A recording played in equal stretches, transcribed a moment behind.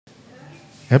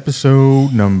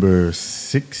Episode number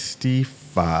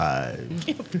 65.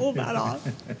 Can't pull that off.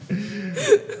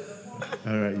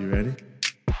 All right, you ready?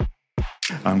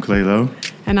 I'm Clay Lowe.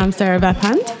 And I'm Sarah Beth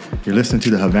Hunt, You're listening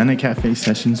to the Havana Cafe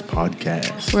Sessions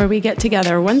podcast. where we get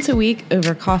together once a week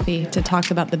over coffee to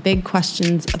talk about the big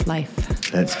questions of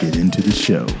life. Let's get into the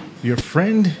show. Your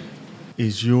friend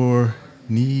is your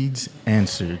needs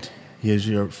answered. He is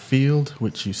your field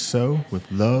which you sow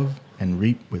with love and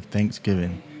reap with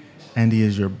thanksgiving. And he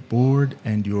is your board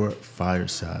and your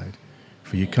fireside.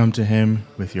 For you come to him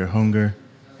with your hunger,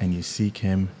 and you seek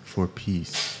him for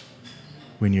peace.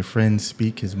 When your friends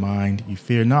speak his mind, you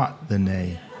fear not the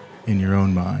nay in your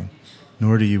own mind,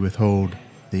 nor do you withhold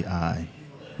the I.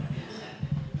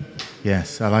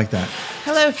 Yes, I like that.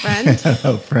 Hello, friend.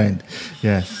 Hello, friend.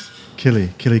 Yes. Kili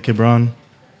Kibron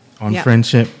on Yep.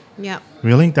 friendship. Yep.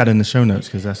 We'll link that in the show notes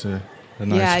because that's a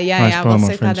nice, nice We'll poem on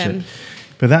stick that friendship. in.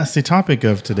 But that's the topic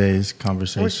of today's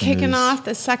conversation. We're kicking is- off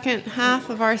the second half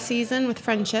of our season with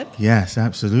friendship. Yes,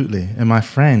 absolutely. And my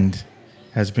friend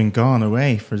has been gone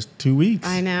away for 2 weeks.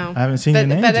 I know. I haven't seen you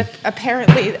in ages. But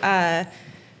apparently,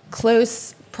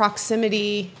 close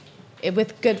proximity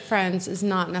with good friends is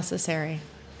not necessary.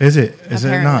 Is it? Is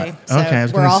apparently. it not? So Okay, I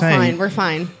was we're going to all say. fine. We're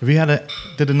fine. If we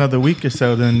did another week or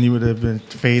so, then you would have been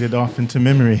faded off into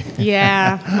memory.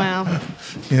 Yeah. Well,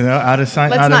 Out of sight,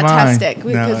 let's out of not mind. test it No,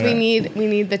 because we yeah.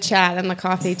 need the chat and the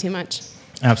coffee too much.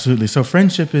 Absolutely. So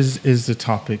friendship is the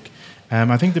topic.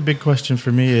 I think the big question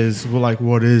for me is,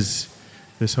 what is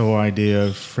this whole idea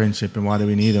of friendship and why do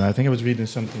we need it? I think I was reading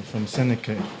something from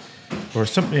Seneca, or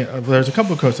something. There's a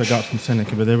couple of quotes I got from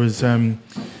Seneca, but there was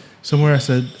somewhere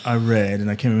I read,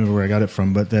 and I can't remember where I got it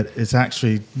from, but that it's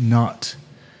actually not.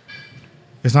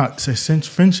 It's not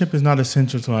essential. Friendship is not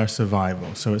essential to our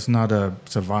survival, so it's not a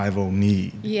survival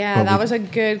need. Yeah, But that we- was a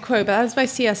good quote, but that was by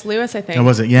C.S. Lewis, I think. Oh,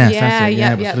 was it? Yes, Yeah, that's it. Yeah,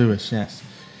 yep, it was yep. Lewis, yes.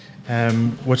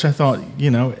 Which I thought,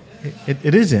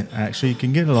 it isn't actually. You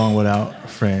can get along without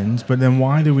friends, but then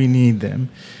why do we need them?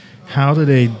 How do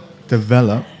they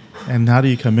develop? And how do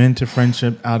you come into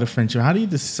friendship, out of friendship? How do you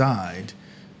decide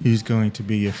who's going to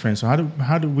be your friend? So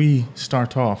how do we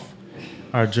start off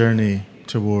our journey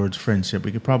towards friendship?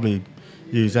 We could probably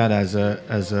use that as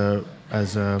a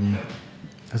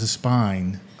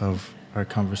spine of our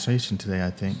conversation today, I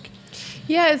think.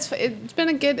 Yeah, it's been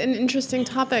a good and interesting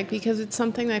topic because it's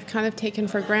something I've kind of taken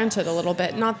for granted a little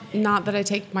bit. Not that I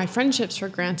take my friendships for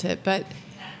granted, but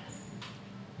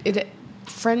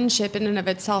friendship in and of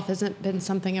itself hasn't been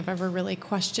something I've ever really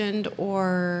questioned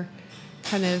or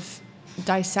kind of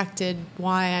dissected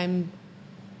why I'm,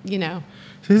 So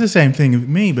it's the same thing with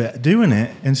me, but doing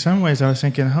it, in some ways I was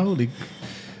thinking,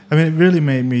 it really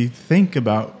made me think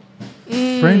about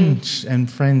friends and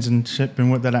friendship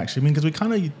and what that actually means, because we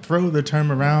kind of throw the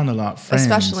term around a lot, friends.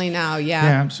 especially now, Yeah,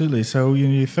 absolutely. So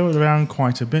you throw it around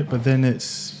quite a bit, but then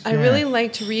it's... I really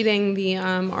liked reading the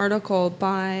article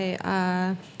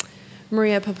by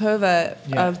Maria Popova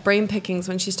of Brain Pickings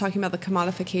when she's talking about the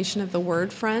commodification of the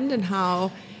word friend and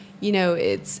how,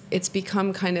 it's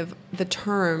become kind of the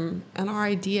term, and our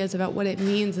ideas about what it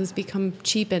means has become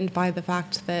cheapened by the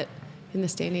fact that in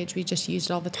this day and age we just use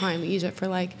it all the time. We use it for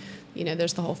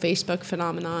there's the whole Facebook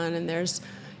phenomenon, and there's,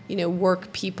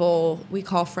 work people we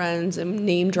call friends, and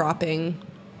name dropping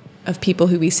of people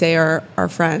who we say are our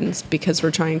friends because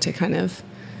we're trying to kind of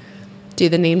do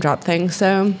the name drop thing.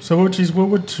 So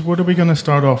what are we going to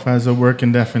start off as a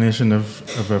working definition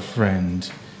of a friend?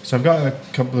 So I've got a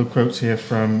couple of quotes here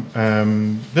from,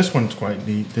 this one's quite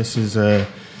neat. This is,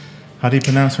 how do you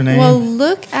pronounce her name? well,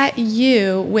 look at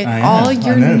you with I all know,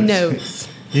 your I know. notes.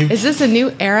 Is this a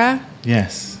new era?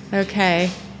 Yes. Okay.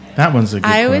 That one's a good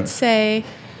I quote. would say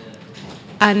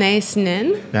Anais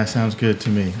Nin. That sounds good to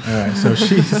me. All right. So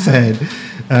she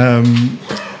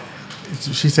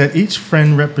said, each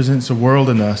friend represents a world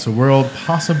in us, a world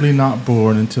possibly not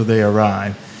born until they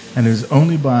arrive. And it is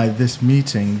only by this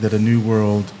meeting that a new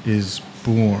world is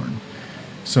born.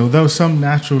 So though some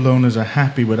natural loners are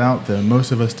happy without them,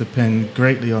 most of us depend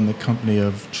greatly on the company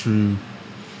of true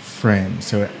friends.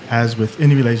 So as with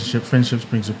any relationship, friendships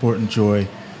bring support and joy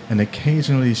and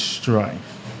occasionally strife.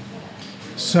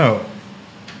 So...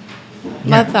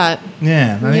 Love that.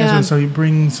 Yeah, I think Yeah. so you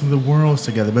bring some of the worlds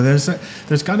together. But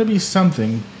there's got to be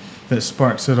something that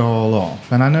sparks it all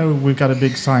off. And I know we've got a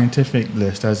big scientific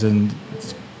list, as in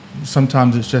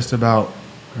sometimes it's just about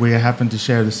we happen to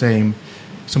share the same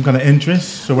some kind of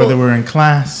interest. So whether we're in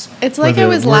class, it's like whether I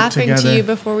was work laughing together. to you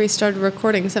before we started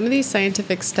recording. Some of these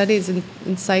scientific studies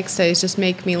and psych studies just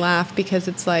make me laugh because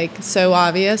it's like so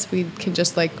obvious. We can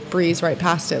just like breeze right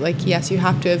past it. Like, yes, you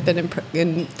have to have been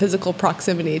in physical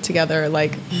proximity together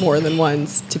like more than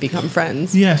once to become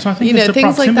friends. Yeah, so I think it's a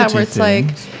things like that where it's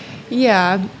proximity like,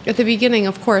 yeah, at the beginning,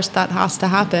 of course, that has to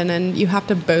happen, and you have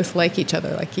to both like each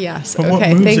other. Like, yes, But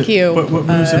okay, thank you. But what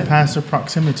moves it past the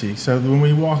proximity? So when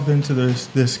we walked into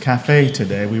this cafe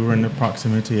today, we were in the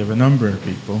proximity of a number of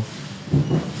people.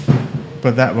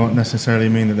 But that won't necessarily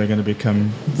mean that they're going to become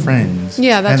friends.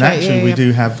 Yeah, that's and right. And actually, Yeah, we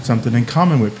do have something in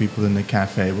common with people in the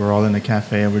cafe. We're all in the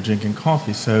cafe and we're drinking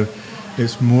coffee. So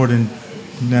it's more than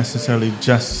necessarily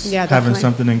just having definitely.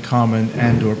 something in common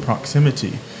and or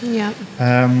proximity. Yeah.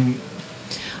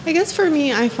 I guess for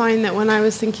me, I find that when I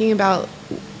was thinking about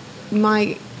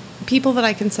my people that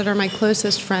I consider my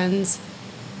closest friends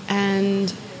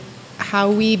and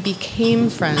how we became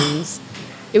friends,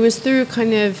 it was through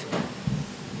kind of,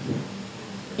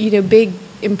 big,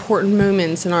 important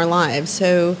moments in our lives.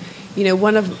 So,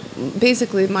 one of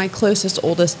basically my closest,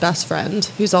 oldest, best friend,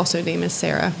 whose also name is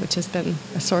Sarah, which has been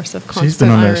a source of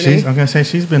constant irony. I'm going to say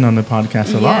she's been on the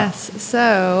podcast a lot. Yes.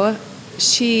 So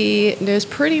she knows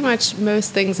pretty much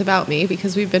most things about me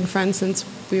because we've been friends since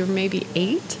we were maybe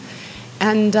 8.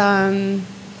 And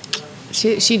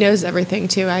she knows everything,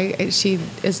 too. She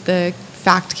is the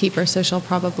fact keeper, so she'll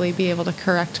probably be able to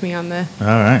correct me on the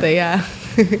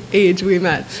age we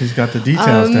met. She's got the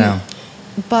details down.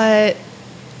 But,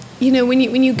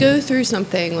 when you go through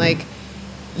something like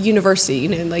university,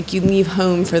 like you leave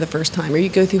home for the first time, or you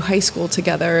go through high school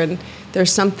together, and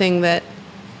there's something that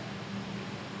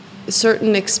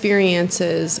certain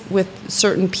experiences with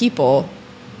certain people,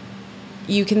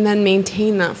 you can then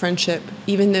maintain that friendship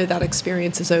even though that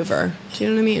experience is over. Do you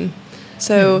know what I mean?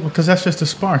 So because that's just a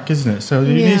spark, isn't it? So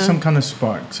you need some kind of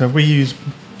spark. So if we use,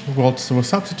 we'll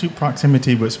substitute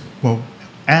proximity, we'll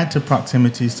add to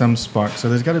proximity some spark. So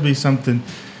there's got to be something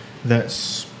that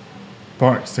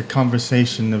sparks the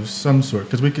conversation of some sort.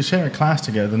 Because we could share a class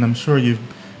together, and I'm sure you've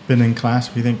been in class.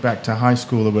 If you think back to high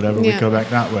school or whatever, we go back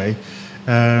that way.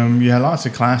 You had lots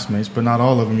of classmates, but not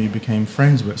all of them you became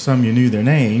friends with. Some you knew their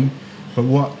name, but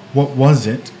what was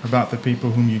it about the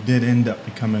people whom you did end up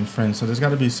becoming friends? So there's got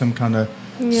to be some kind of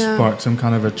spark, some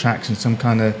kind of attraction, some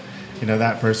kind of,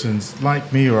 that person's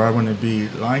like me, or I want to be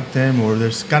like them, or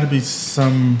there's got to be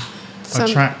some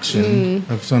attraction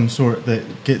of some sort that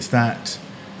gets that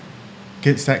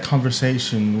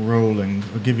conversation rolling,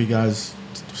 or give you guys,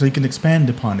 so you can expand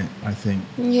upon it, I think.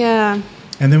 Yeah.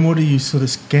 And then what are you sort of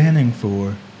scanning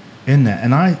for in that?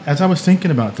 And as I was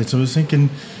thinking about this, I was thinking,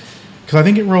 because I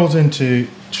think it rolls into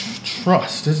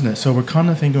trust, isn't it? So we're kind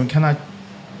of thinking, can I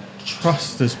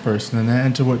trust this person?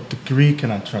 And to what degree can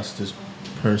I trust this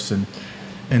person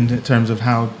in terms of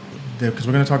how, because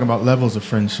we're going to talk about levels of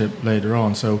friendship later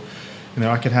on. So,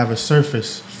 I could have a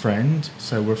surface friend.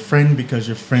 So we're friend because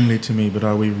you're friendly to me, but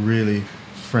are we really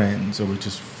friends, or we're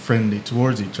just friendly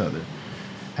towards each other?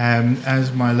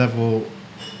 As my level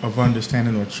of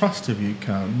understanding or trust of you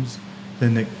comes,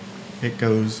 then it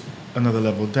goes another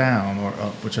level down or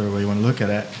up, whichever way you want to look at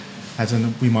it. As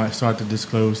in, we might start to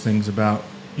disclose things about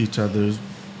each other's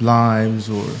lives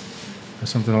or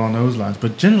something along those lines.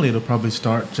 But generally, it'll probably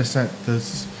start just at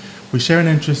this. We share an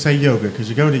interest, say yoga, because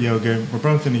you go to yoga. We're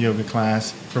both in a yoga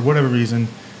class. For whatever reason,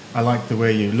 I like the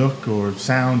way you look or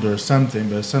sound or something,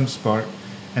 but some spark,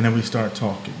 and then we start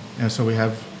talking. And so we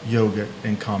have yoga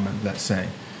in common, let's say.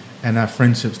 And our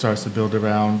friendship starts to build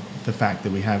around the fact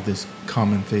that we have this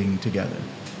common thing together.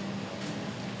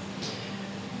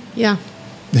 Yeah.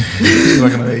 You're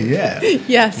not going to say, yeah.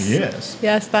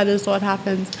 Yes, that is what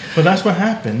happens. But that's what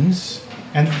happens.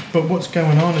 But what's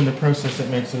going on in the process that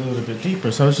makes it a little bit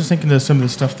deeper? So I was just thinking of some of the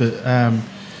stuff that,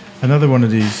 another one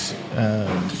of these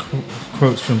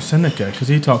quotes from Seneca, because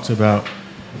he talks about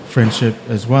friendship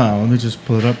as well. Let me just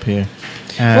pull it up here.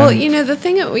 Well, the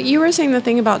thing, you were saying the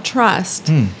thing about trust.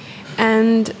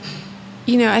 And,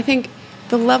 I think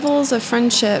the levels of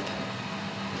friendship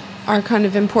are kind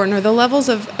of important, or the levels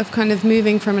of kind of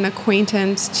moving from an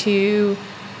acquaintance to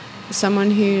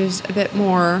someone who's a bit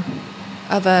more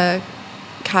of a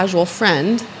casual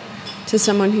friend to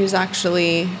someone who's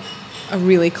actually a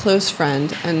really close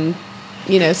friend. And,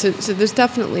 so there's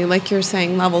definitely, like you're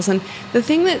saying, levels. And the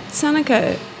thing that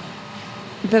Seneca,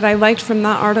 that I liked from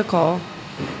that article,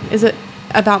 is it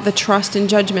about the trust and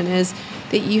judgment, is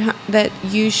that that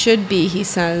you should be, he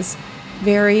says,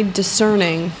 very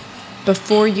discerning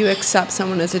before you accept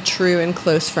someone as a true and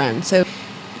close friend. So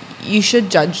you should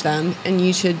judge them, and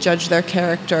you should judge their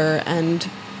character and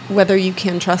whether you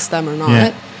can trust them or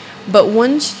not. But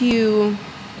once you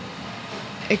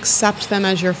accept them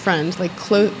as your friend, like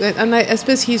close, and I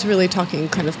suppose he's really talking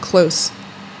kind of close,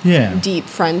 deep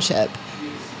friendship,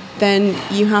 then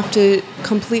you have to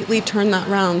completely turn that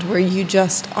around where you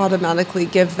just automatically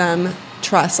give them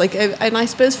trust. Like, and I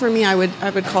suppose for me, I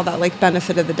would call that like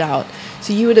benefit of the doubt.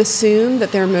 So you would assume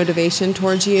that their motivation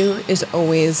towards you is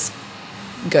always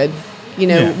good. You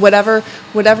know, whatever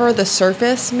the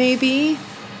surface may be,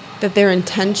 that their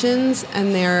intentions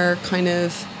and their kind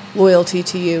of loyalty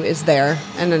to you is there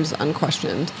and is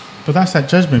unquestioned. But that's that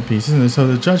judgment piece, isn't it? So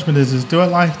the judgment is do I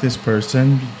like this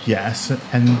person? Yes.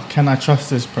 And can I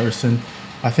trust this person?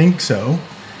 I think so.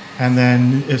 And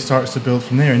then it starts to build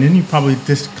from there. And then you probably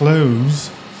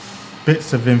disclose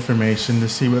bits of information to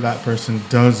see what that person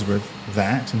does with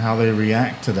that and how they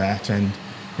react to that. And,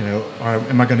 you know,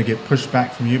 am I going to get pushed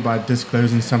back from you by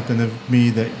disclosing something of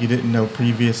me that you didn't know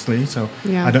previously? So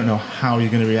I don't know how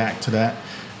you're going to react to that.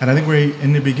 And I think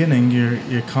in the beginning,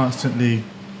 you're constantly,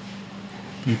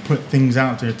 you put things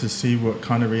out there to see what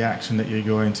kind of reaction that you're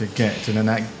going to get. And then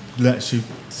that lets you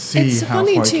see how far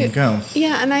you can go.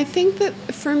 Yeah, and I think that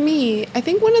for me, I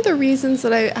think one of the reasons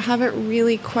that I haven't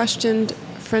really questioned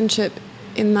friendship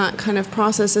in that kind of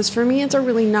process is, for me, it's a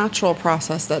really natural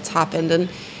process that's happened. And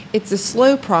it's a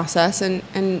slow process.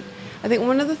 And I think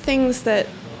one of the things that,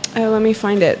 let me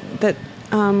find it, that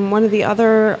one of the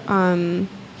other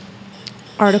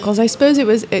articles, I suppose it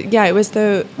was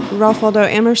the Ralph Waldo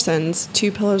Emerson's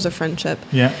 2 Pillars of Friendship,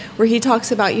 where he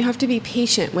talks about you have to be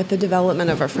patient with the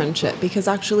development of a friendship, because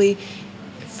actually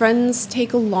friends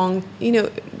take a long,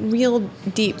 real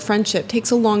deep friendship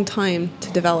takes a long time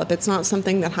to develop. It's not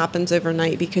something that happens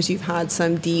overnight because you've had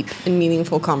some deep and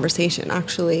meaningful conversation.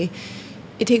 Actually,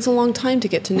 it takes a long time to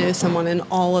get to know someone in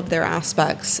all of their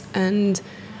aspects. And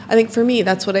I think for me,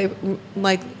 that's what I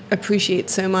appreciate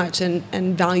so much and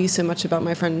value so much about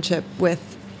my friendship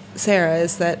with Sarah,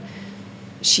 is that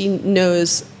she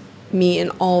knows me in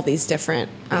all these different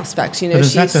aspects. But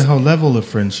is that the whole level of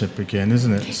friendship again,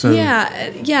 isn't it? So yeah,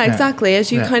 exactly.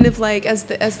 As you kind of as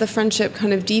the friendship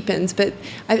kind of deepens. But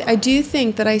I do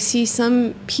think that I see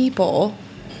some people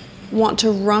want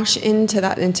to rush into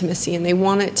that intimacy and they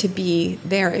want it to be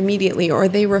there immediately, or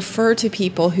they refer to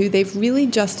people who they've really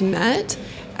just met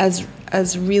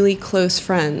as really close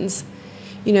friends,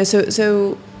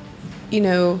 so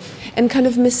and kind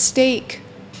of mistake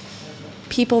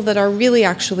people that are really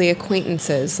actually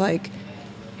acquaintances, like,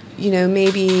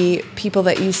 maybe people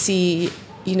that you see,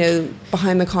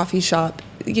 behind the coffee shop,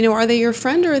 are they your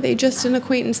friend, or are they just an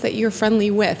acquaintance that you're friendly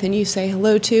with and you say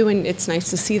hello to, and it's nice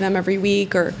to see them every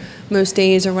week or most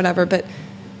days or whatever. But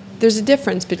there's a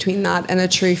difference between that and a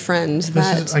true friend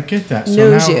I get that. So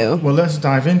knows now, you. Well, let's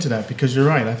dive into that, because you're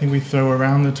right. I think we throw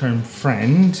around the term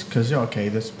friend because,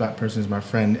 that person is my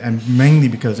friend, and mainly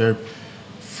because they're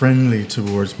friendly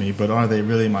towards me, but are they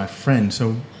really my friend?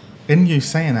 So in you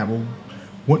saying that, well,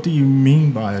 what do you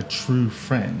mean by a true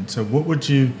friend? So what would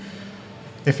you,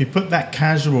 if you put that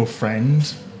casual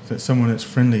friend, that someone that's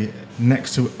friendly,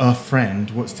 next to a friend,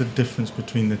 what's the difference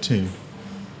between the two?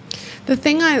 The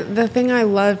thing I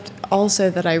loved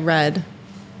also that I read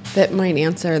that might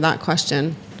answer that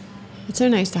question. It's so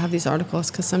nice to have these articles,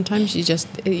 because sometimes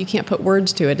you can't put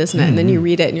words to it, isn't it? And then you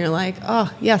read it and you're like,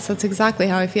 oh yes, that's exactly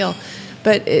how I feel.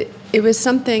 But it was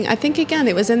something, I think, again,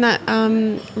 it was in that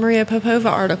Maria Popova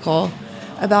article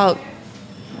about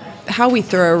how we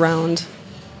throw around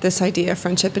this idea of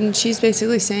friendship. And she's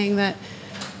basically saying that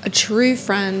a true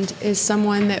friend is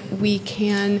someone that we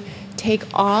can take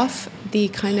off the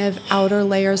kind of outer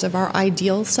layers of our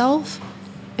ideal self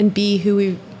and be who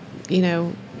we,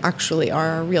 actually are,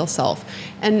 our real self.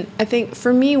 And I think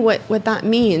for me, what that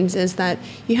means is that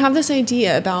you have this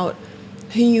idea about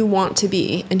who you want to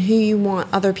be and who you want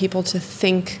other people to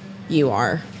think you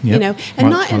are, and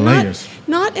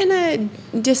not in a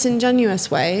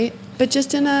disingenuous way, but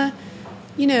just in a,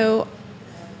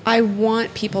 I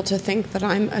want people to think that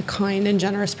I'm a kind and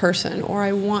generous person, or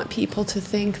I want people to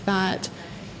think that,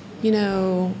 I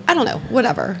don't know,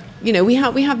 whatever. We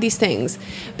have these things.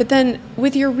 But then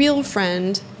with your real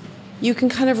friend, you can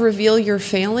kind of reveal your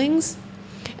failings.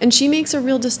 And she makes a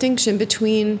real distinction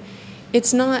between,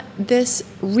 it's not this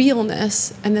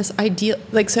realness and this ideal,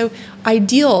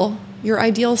 your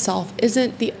ideal self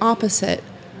isn't the opposite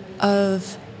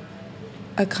of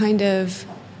a kind of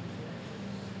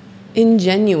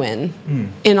ingenuine,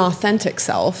 inauthentic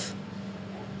self.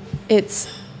 It's,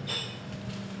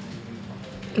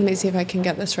 let me see if I can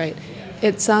get this right.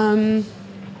 It's an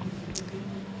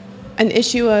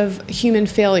issue of human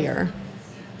failure.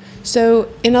 So,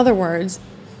 in other words,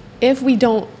 if we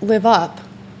don't live up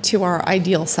to our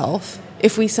ideal self,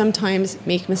 if we sometimes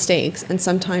make mistakes and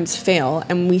sometimes fail,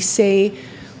 and we say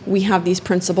we have these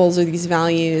principles or these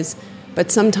values,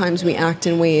 but sometimes we act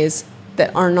in ways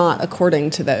that are not according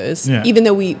to those, even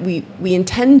though we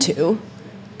intend to,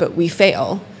 but we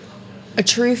fail. A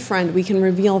true friend, we can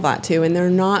reveal that to, and they're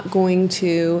not going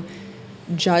to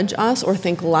judge us or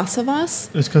think less of us.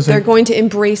 They're going to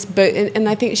embrace both. And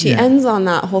I think she ends on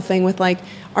that whole thing with like,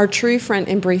 our true friend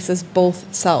embraces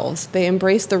both selves. They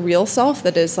embrace the real self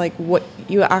that is like what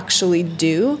you actually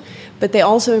do, but they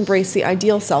also embrace the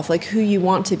ideal self, like who you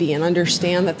want to be, and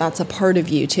understand that that's a part of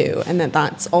you too, and that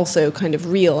that's also kind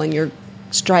of real, and you're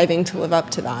striving to live up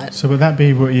to that. So would that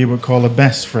be what you would call a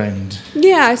best friend?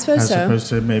 Yeah, I suppose so. As opposed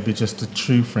to maybe just a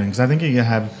true friend. Because I think you can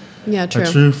have a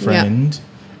true friend,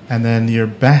 and then your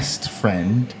best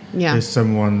friend is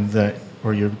someone that,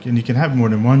 and you can have more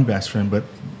than one best friend, but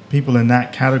people in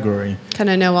that category kind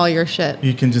of know all your shit.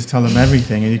 You can just tell them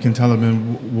everything, and you can tell them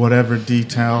in whatever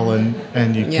detail,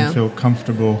 and you can feel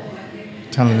comfortable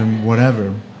telling them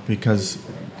whatever, because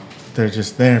they're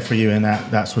just there for you in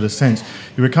that sort of sense.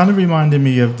 You were kind of reminding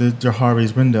me of the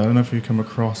Johari's window. I don't know if you come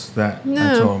across that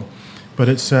at all, but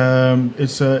it's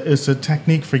a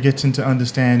technique for getting to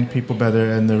understand people better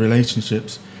and the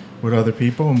relationships with other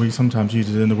people, and we sometimes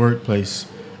use it in the workplace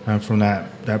from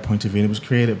that point of view. And it was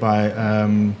created by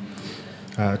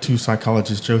two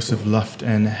psychologists, Joseph Luft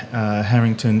and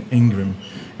Harrington Ingram.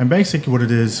 And basically what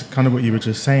it is, kind of what you were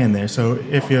just saying there. So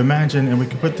if you imagine, and we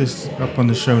can put this up on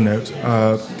the show notes,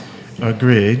 a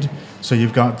grid. So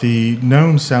you've got the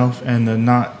known self and the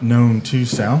not known to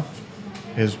self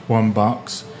is one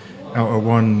box or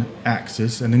one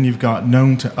axis, and then you've got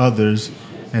known to others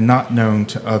and not known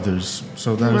to others.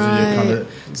 So those are your kind of...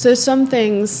 So some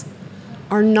things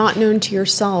are not known to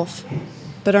yourself,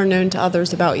 but are known to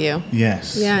others about you.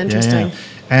 Yes. Yeah, interesting. Yeah.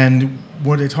 And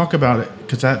what they talk about,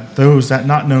 because that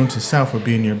not known to self would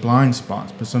be in your blind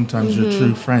spots, but sometimes your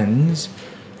true friends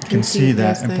can see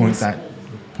that and point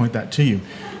that to you.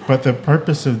 But the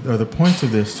purpose of, or the point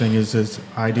of this thing is this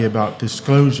idea about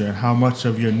disclosure. How much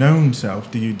of your known self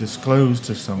do you disclose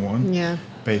to someone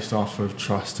based off of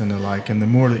trust and the like? And the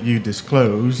more that you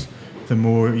disclose, the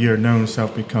more your known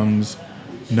self becomes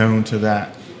known to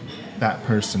that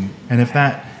person. And if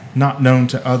that not known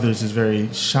to others is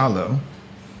very shallow,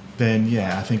 then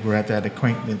I think we're at that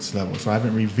acquaintance level. So I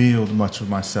haven't revealed much of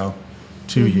myself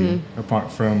to you, apart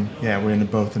from, we're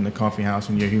both in the coffee house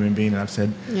and you're a human being, and I've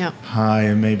said hi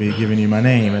and maybe given you my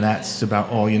name, and that's about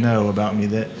all you know about me.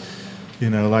 That,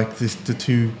 like the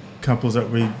two couples that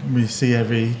we see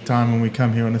every time when we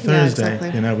come here on a Thursday.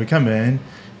 Exactly. We come in,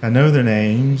 I know their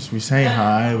names, we say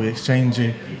hi, we exchange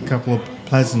a couple of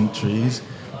pleasantries,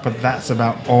 but that's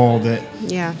about all that.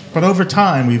 But over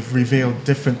time, we've revealed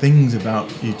different things about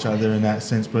each other in that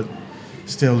sense, but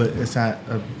still it's at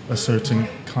a certain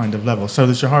kind of level. So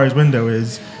the Johari's window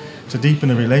is to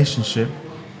deepen a relationship,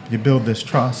 you build this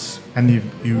trust, and you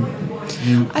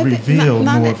reveal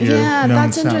more of your known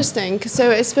that's self. Interesting.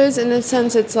 So I suppose in a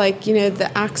sense it's like,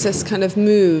 the axis kind of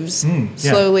moves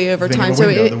slowly over time. So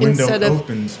the window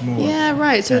opens more. Yeah,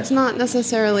 right. So it's not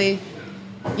necessarily,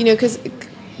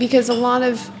 because a lot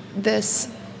of this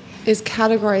is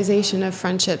categorization of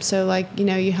friendship. So like,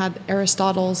 you had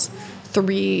Aristotle's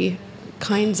 3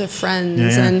 kinds of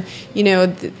friends, and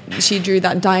she drew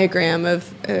that diagram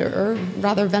of, or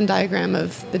rather Venn diagram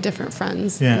of the different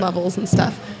friends levels and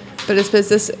stuff. But I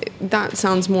suppose that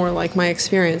sounds more like my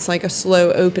experience, like a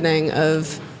slow opening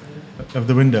of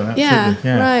the window.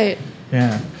 Absolutely. Right.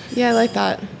 Yeah, I like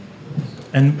that.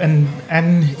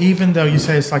 And even though you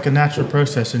say it's like a natural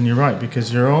process, and you're right,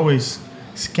 because you're always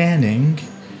scanning.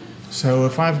 So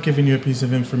if I've given you a piece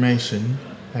of information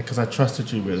because I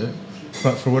trusted you with it,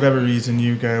 but for whatever reason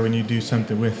you go and you do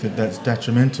something with it that's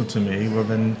detrimental to me, well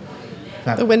then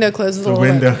the window closes. I'm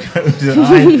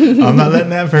not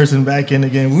letting that person back in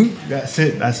again. Whoop, that's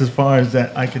it. That's as far as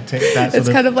that I could take that. It's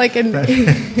kind of like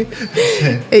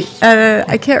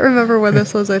I can't remember when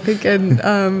this was. I think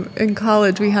in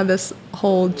college we had this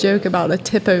whole joke about a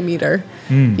tipometer.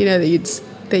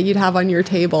 That you'd have on your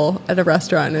table at a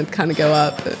restaurant, and it'd kind of go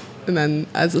up, and then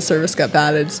as the service got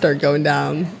bad, it'd start going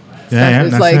down. It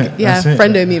was like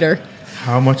friendometer.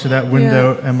 How much of that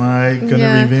window am I going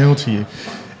to reveal to you?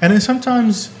 And then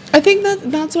sometimes I think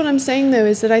that's what I'm saying, though,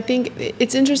 is that I think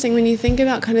it's interesting when you think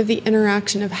about kind of the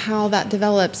interaction of how that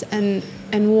develops, and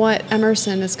what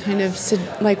Emerson is kind of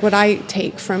like what I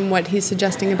take from what he's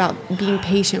suggesting about being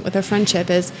patient with a friendship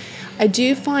is, I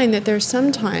do find that there's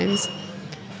sometimes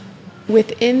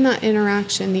within that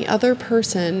interaction, the other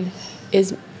person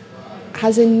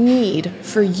has a need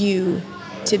for you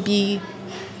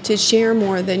to share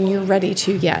more than you're ready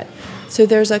to yet. So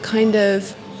there's a kind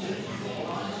of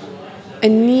a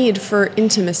need for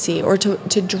intimacy or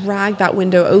to drag that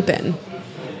window open.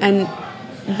 And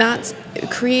that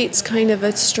creates kind of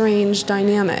a strange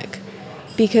dynamic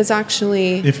because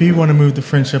actually... If you want to move the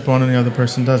friendship on and the other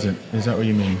person doesn't, is that what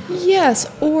you mean? Yes,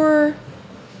 or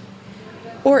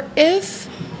if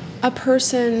a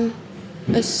person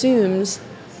assumes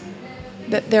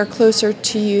that they're closer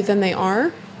to you than they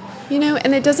are,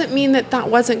 and it doesn't mean that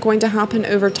wasn't going to happen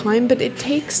over time, but it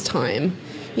takes time,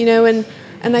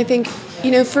 and I think,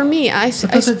 for me,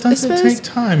 Does it take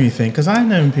time, you think? Because I've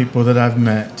known people that I've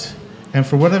met, and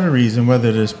for whatever reason, whether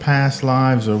it is past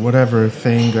lives or whatever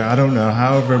thing, I don't know,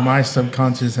 however my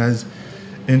subconscious has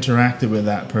interacted with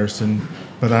that person,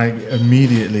 but I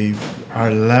immediately,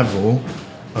 our level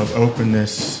of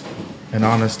openness and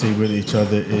honesty with each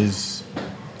other is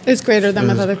greater than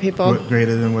with other people.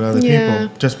 Greater than with other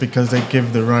people, just because they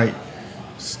give the right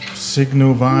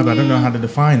signal vibe. I don't know how to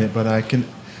define it, but I can,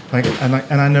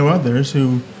 and I know others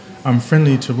who I'm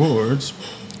friendly towards.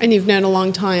 And you've known a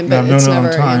long time, but I've known a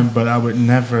long time, but I would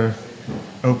never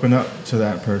open up to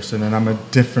that person, and I'm a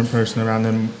different person around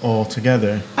them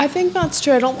altogether. I think that's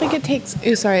true. I don't think it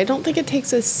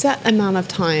takes a set amount of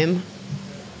time.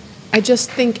 I just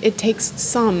think it takes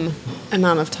some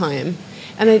amount of time.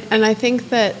 And I think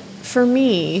that for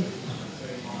me,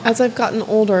 as I've gotten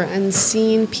older and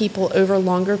seen people over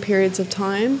longer periods of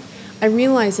time, I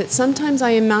realize that sometimes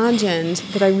I imagined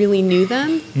that I really knew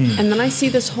them, and then I see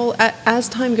this whole, as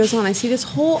time goes on, I see this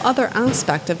whole other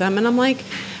aspect of them, and I'm like,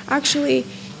 actually,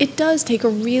 it does take a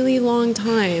really long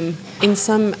time in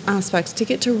some aspects to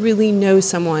get to really know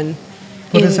someone.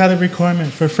 But is that a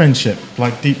requirement for friendship,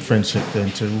 like deep friendship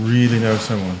then, to really know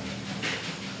someone?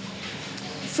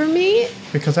 For me...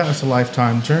 Because that was a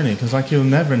lifetime journey, because you'll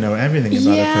never know everything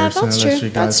about a person unless you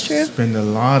guys spend a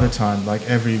lot of time,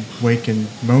 every waking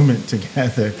moment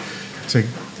together.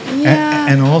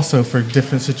 And also for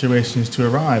different situations to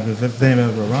arrive. If they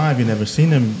never arrive, you've never seen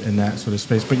them in that sort of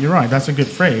space. But you're right, that's a good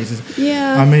phrase.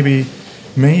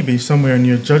 Maybe somewhere in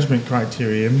your judgment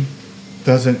criterion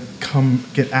doesn't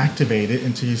get activated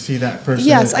until you see that person.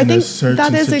 Yes, I think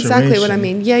that is situation. Exactly what I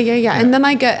mean. Yeah.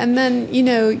 And then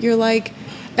you're like,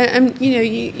 and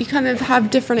you kind of have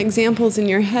different examples in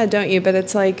your head, don't you? But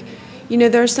it's like,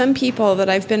 there are some people that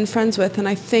I've been friends with, and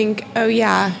I think, oh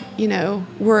yeah,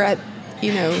 we're at,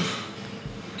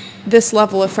 this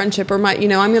level of friendship, or I'm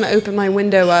going to open my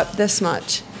window up this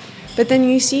much. But then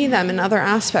you see them in other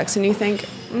aspects, and you think,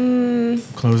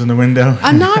 closing the window.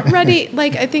 I'm not ready.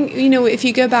 I think, if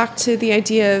you go back to the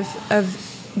idea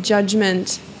of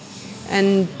judgment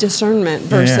and discernment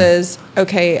versus,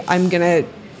 okay, I'm going to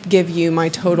give you my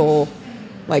total,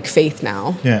 faith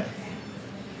now. Yeah.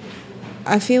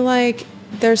 I feel like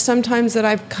there's some times that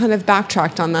I've kind of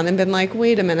backtracked on that and been like,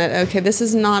 wait a minute, okay, this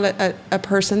is not a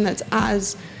person that's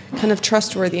as kind of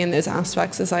trustworthy in those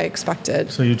aspects as I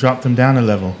expected. So you dropped them down a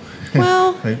level.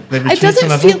 Well,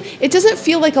 it doesn't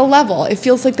feel like a level. It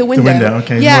feels like the window. The window,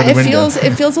 okay. Yeah,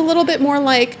 it feels a little bit more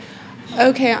like,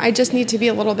 okay, I just need to be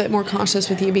a little bit more cautious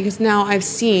with you because now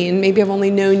maybe I've only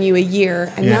known you a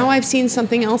year, and now I've seen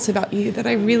something else about you that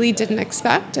I really didn't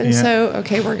expect, and so,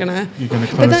 okay, you're gonna close the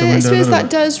window. But then I suppose that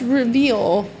does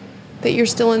reveal that you're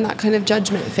still in that kind of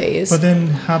judgment phase. But then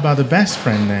how about a best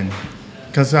friend then?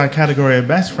 Because our category of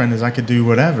best friend is I could do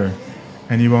whatever,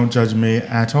 and you won't judge me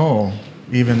at all,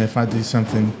 even if I do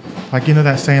something. Like,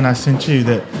 that saying I sent you,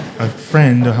 that a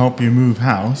friend will help you move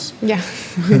house. Yeah.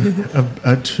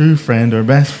 a true friend or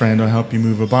best friend will help you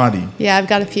move a body. Yeah, I've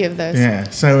got a few of those. Yeah,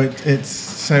 so it's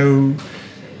so,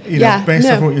 based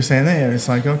off what you're saying there, it's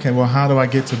like, okay, well, how do I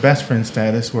get to best friend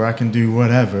status where I can do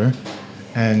whatever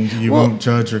and you won't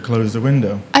judge or close the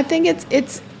window? I think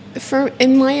it's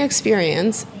in my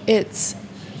experience,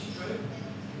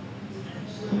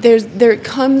 there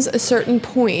comes a certain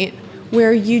point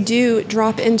where you do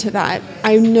drop into that.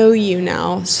 I know you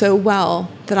now so well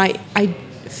that I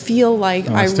feel like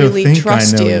I really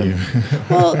trust you.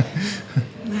 Well,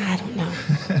 I don't know.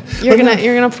 You're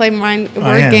gonna play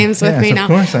word games with me now. Of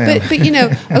course I am.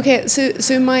 But okay.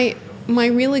 So my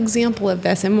real example of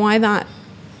this and why that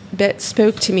bit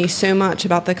spoke to me so much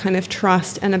about the kind of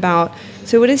trust and about.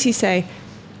 So what does he say?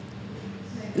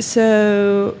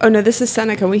 So, this is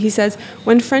Seneca, where he says,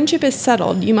 when friendship is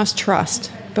settled, you must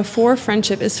trust. Before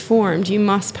friendship is formed, you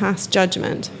must pass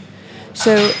judgment.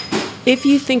 So if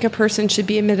you think a person should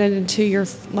be admitted into your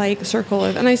circle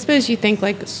of, and I suppose you think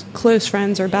close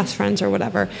friends or best friends or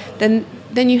whatever, then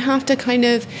you have to kind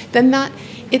of, then that,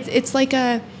 it's like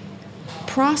a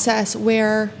process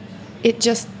where it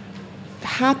just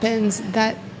happens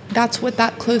that's what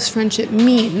that close friendship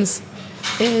means,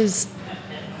 is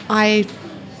I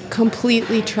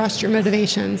completely trust your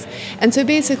motivations. And so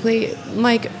basically,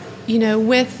 like, you know,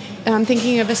 with, I'm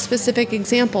thinking of a specific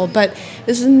example, but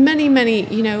this is many,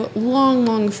 you know,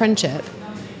 long friendship.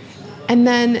 And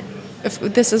then,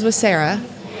 this is with Sarah,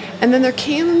 and then there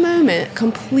came a moment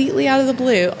completely out of the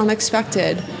blue,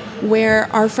 unexpected, where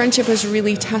our friendship was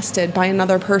really tested by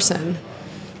another person.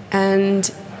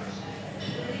 And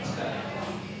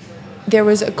there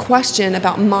was a question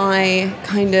about my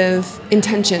kind of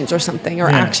intentions or something, or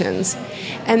actions.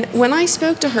 And when I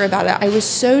spoke to her about it, I was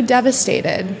so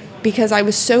devastated because I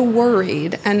was so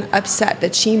worried and upset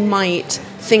that she might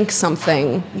think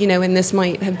something, you know, and this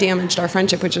might have damaged our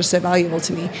friendship, which is so valuable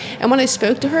to me. And when I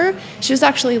spoke to her, she was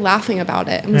actually laughing about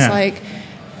it and was like,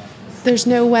 there's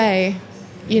no way,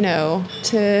 you know,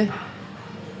 to...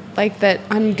 like that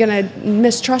I'm gonna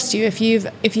mistrust you if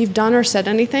you've done or said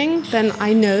anything, then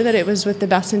I know that it was with the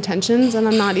best intentions, and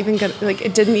I'm not even gonna, like,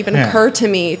 it didn't even occur to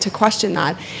me to question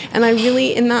that. And I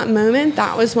really, in that moment,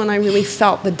 that was when I really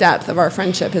felt the depth of our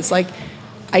friendship. It's like,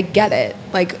 I get it.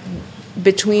 Like,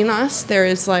 between us, there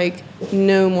is like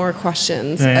no more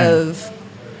questions of.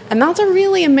 And that's a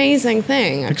really amazing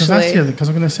thing, actually. Because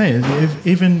I'm going to say,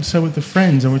 even so with the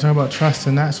friends, and we're talking about trust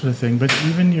and that sort of thing, but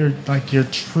even your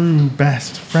true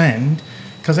best friend,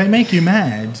 because they make you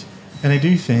mad, and they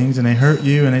do things, and they hurt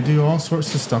you, and they do all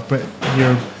sorts of stuff, but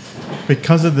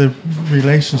because of the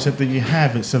relationship that you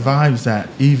have, it survives that,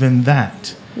 even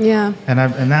that. Yeah.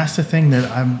 And that's the thing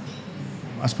that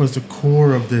I suppose the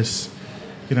core of this,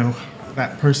 you know,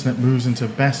 that person that moves into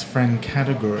best friend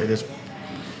category,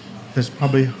 there's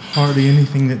probably hardly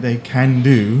anything that they can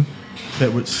do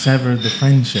that would sever the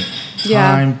friendship.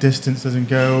 Time, distance doesn't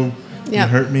go. You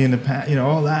hurt me in the past, you know,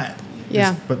 all that.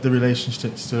 Yeah. But the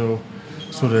relationship still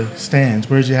sort of stands.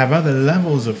 Whereas you have other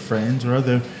levels of friends or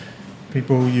other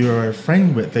people you are a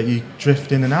friend with that you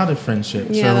drift in and out of friendship.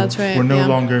 Yeah, so that's right. We're no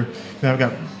longer. You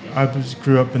know, I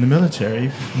grew up in the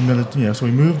military, you know, so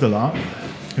we moved a lot,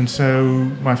 and so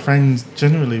my friends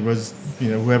generally was, you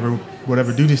know,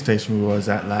 whatever duty station we was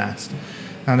at last.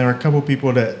 And there were a couple of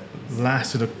people that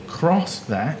lasted across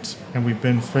that, and we've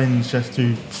been friends just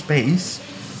through space,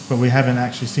 but we haven't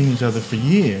actually seen each other for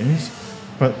years.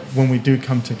 But when we do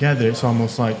come together, it's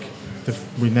almost like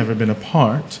we've never been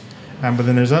apart. But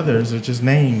then there's others, they're just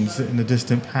names in the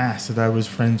distant past that I was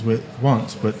friends with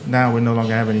once, but now we no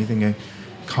longer have anything in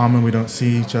common. We don't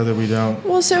see each other. We don't.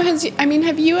 Well, so have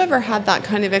you ever had that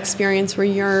kind of experience where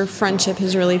your friendship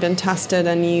has really been tested,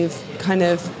 and you've kind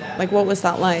of, like, what was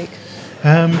that like?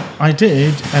 I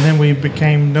did, and then we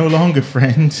became no longer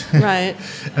friends. Right.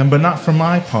 But not from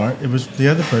my part. It was the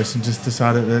other person just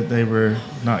decided that they were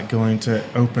not going to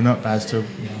open up as to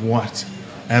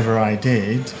whatever I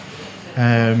did.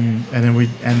 And then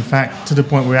in fact, to the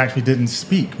point where we actually didn't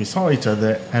speak. We saw each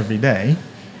other every day,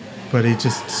 but he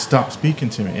just stopped speaking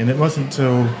to me. And it wasn't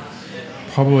until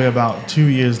probably about 2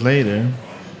 years later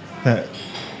that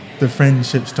the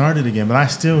friendship started again. But I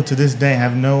still, to this day,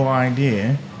 have no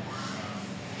idea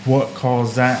what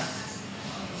caused that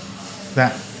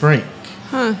break.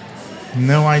 Huh.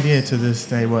 No idea to this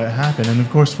day what happened. And of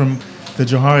course, from the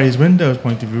Johari's Windows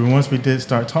point of view, once we did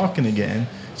start talking again,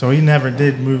 so he never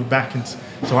did move back.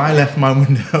 So I left my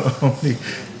window only.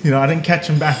 You know, I didn't catch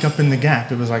him back up in the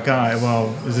gap. It was like, all right,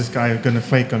 well, is this guy going to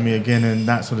flake on me again, and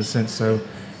that sort of sense. So,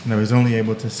 you know, I was only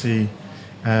able to see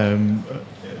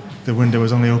the window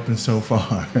was only open so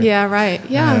far. Yeah, right.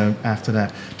 Yeah. After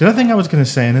that. The other thing I was going to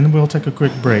say, and then we'll take a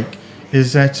quick break,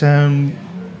 is that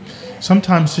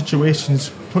sometimes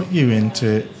situations put you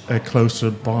into a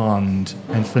closer bond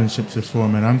and friendships are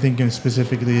formed. And I'm thinking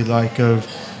specifically like of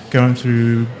going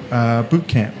through boot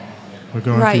camp. We're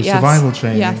going through survival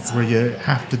training where you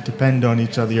have to depend on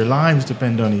each other. Your lives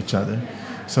depend on each other.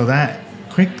 So that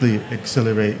quickly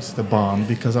accelerates the bond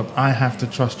because I have to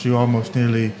trust you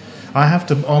I have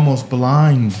to almost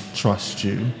blind trust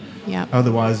you. Yeah.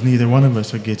 Otherwise, neither one of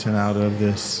us are getting out of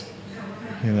this,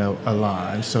 you know,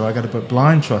 alive. So I got to put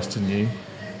blind trust in you.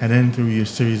 And then through your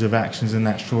series of actions in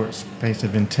that short space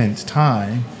of intense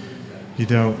time, you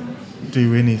don't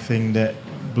do anything that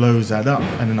blows that up.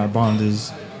 And then our bond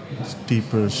is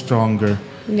deeper, stronger,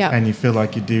 and you feel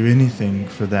like you do anything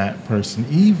for that person,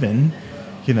 even,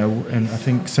 you know, and I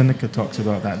think Seneca talks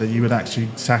about that you would actually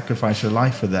sacrifice your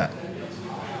life for that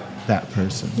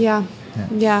person. Yeah.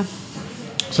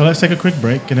 So let's take a quick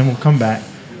break, and then we'll come back,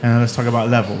 and let's talk about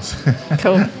levels.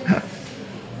 Cool.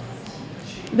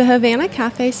 The Havana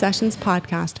Cafe Sessions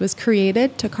podcast was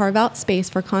created to carve out space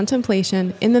for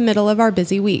contemplation in the middle of our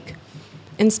busy week.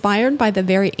 Inspired by the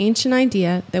very ancient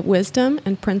idea that wisdom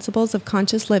and principles of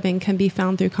conscious living can be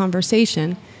found through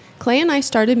conversation, Clay and I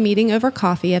started meeting over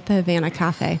coffee at the Havana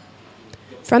Cafe.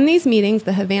 From these meetings,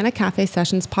 the Havana Cafe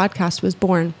Sessions podcast was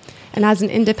born, and as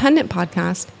an independent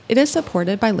podcast, it is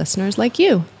supported by listeners like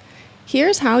you.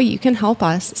 Here's how you can help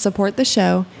us support the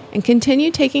show and continue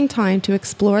taking time to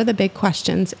explore the big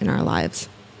questions in our lives.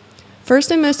 First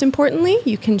and most importantly,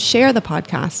 you can share the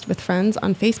podcast with friends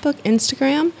on Facebook,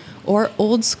 Instagram, or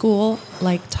old school,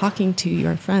 like talking to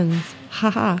your friends.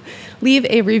 Haha. Leave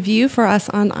a review for us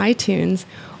on iTunes,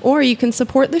 or you can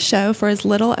support the show for as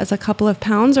little as a couple of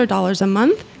pounds or dollars a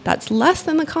month. That's less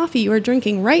than the coffee you are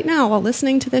drinking right now while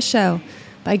listening to this show,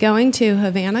 by going to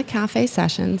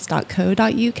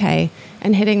havanacafesessions.co.uk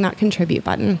and hitting that contribute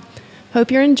button. Hope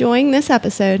you're enjoying this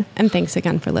episode, and thanks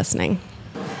again for listening.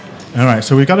 All right,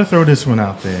 so we got to throw this one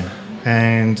out there.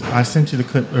 And I sent you the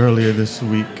clip earlier this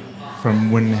week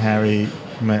from When Harry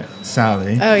Met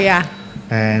Sally. Oh, yeah.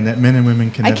 And that men and women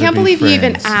can never be friends. I can't believe you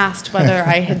even asked whether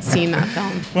I had seen that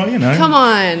film. Well, you know. Come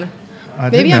on.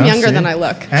 Maybe I'm younger than I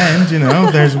look. And, you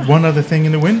know, there's one other thing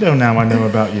in the window now I know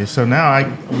about you. So now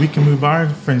we can move our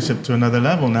friendship to another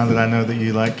level now that I know that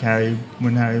you like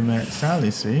When Harry Met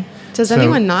Sally, see? Does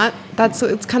anyone not?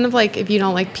 It's kind of like if you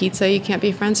don't like pizza, you can't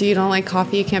be friends. Or you don't like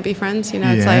coffee, you can't be friends. You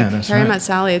know, it's like Harry Met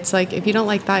Sally. It's like if you don't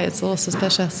like that, it's a little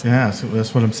suspicious. Yeah, so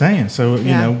that's what I'm saying. So,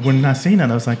 you know, when I seen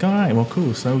that, I was like, all right, well,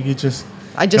 cool. So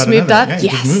I just moved up? Yeah,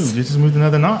 Yes. You just moved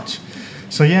another notch.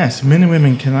 So, yes, men and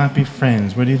women cannot be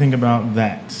friends. What do you think about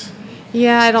that?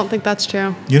 Yeah, I don't think that's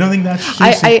true. You don't think that's true?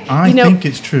 I think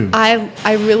it's true.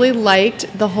 I really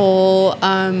liked the whole,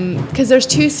 because there's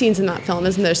two scenes in that film,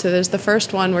 isn't there? So there's the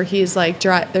first one where he's like,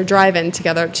 they're driving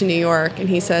together up to New York, and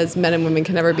he says men and women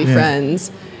can never be friends.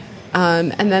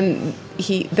 And then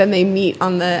they meet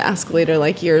on the escalator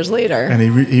like years later. And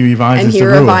he revises the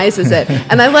rule. Revises it.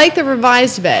 And I like the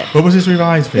revised bit. What was his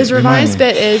revised bit? His revised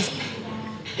bit is,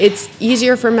 it's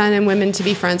easier for men and women to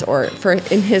be friends, or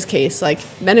in his case, like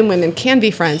men and women can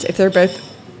be friends if they're both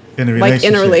in a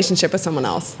relationship with someone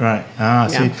else. Right.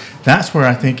 See, that's where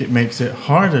I think it makes it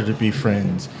harder to be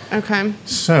friends. Okay.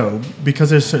 So, because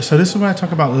this is where I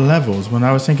talk about levels. When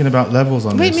I was thinking about levels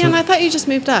on this. Wait, man, I thought you just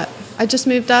moved up. I just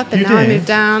moved up, and now I moved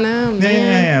down. Oh, man.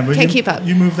 Yeah. But can't keep up.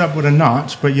 You moved up with a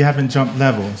notch, but you haven't jumped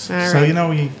levels. All so, right. you know,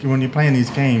 when you're playing these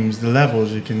games, the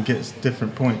levels, you can get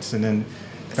different points, and then...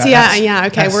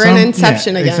 okay, we're in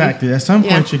Inception again. Exactly. At some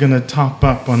point, you're going to top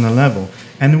up on the level.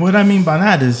 And what I mean by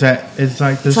that is that it's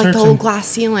like there's the whole glass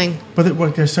ceiling. But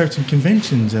there's certain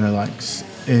conventions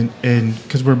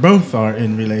because we both are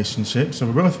in relationships, so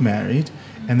we're both married,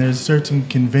 and there's certain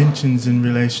conventions in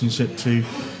relationship to,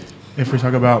 if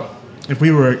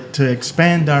we were to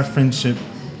expand our friendship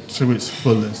to its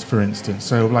fullest, for instance.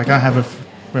 So, like,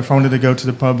 if I wanted to go to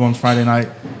the pub on Friday night,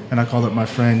 and I called up my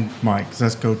friend Mike,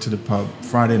 let's go to the pub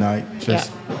Friday night,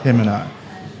 just him and I.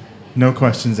 No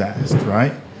questions asked,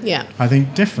 right? Yeah. I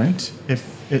think different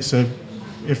if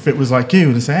it was like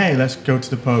you to say, hey, let's go to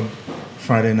the pub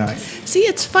Friday night. See,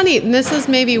 it's funny, and this is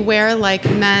maybe where like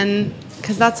men,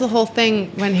 because that's the whole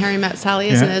thing when Harry Met Sally,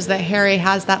 is that Harry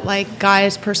has that like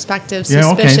guy's perspective,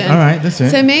 suspicion. Yeah, okay, all right, that's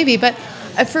it. So maybe, but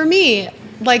for me,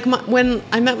 like when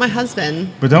I met my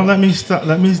husband. But don't let me stop.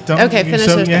 Okay, finish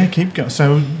so, this. Yeah, keep going.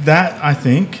 So that, I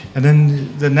think, and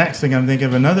then the next thing I'm thinking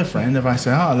of another friend. If I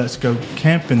say, let's go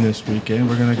camping this weekend,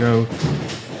 we're going to go,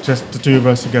 just the two of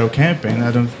us to go camping.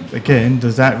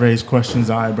 Does that raise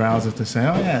questions, eyebrows if they say,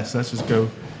 yes, let's just go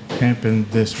camping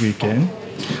this weekend?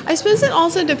 I suppose it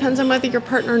also depends on whether your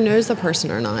partner knows the person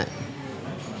or not,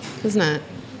 isn't it?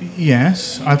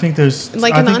 Yes, I think there's...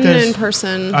 Like an unknown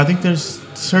person. I think there's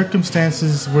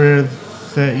circumstances where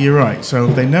you're right. So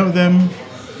if they know them,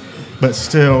 but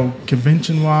still,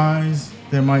 convention-wise,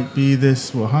 there might be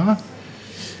this,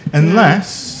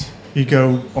 unless you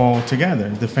go all together.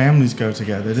 The families go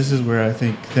together. This is where I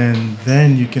think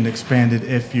then you can expand it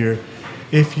if you're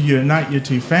not your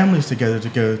two families together to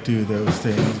go do those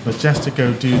things, but just to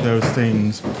go do those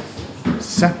things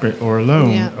separate or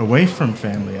alone, away from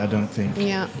family, I don't think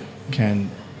can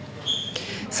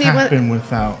happen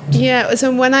without. Yeah,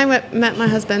 so when I met my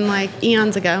husband like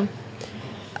eons ago,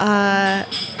 and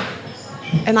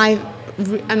I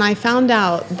found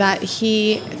out that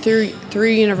he, through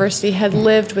university, had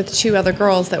lived with two other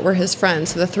girls that were his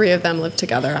friends. So the three of them lived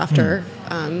together after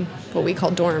what we call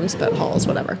dorms, but halls,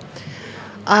 whatever.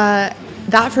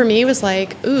 That for me was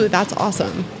like, ooh, that's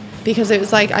awesome. Because it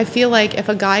was like, I feel like if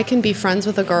a guy can be friends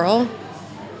with a girl,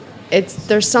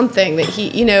 there's something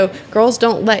that girls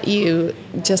don't let you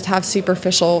just have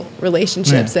superficial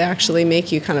relationships. They actually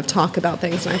make you kind of talk about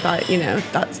things. And I thought,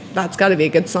 that's got to be a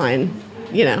good sign,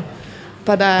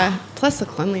 But plus the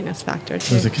cleanliness factor,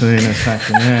 too. There's a cleanliness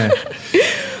factor, yeah.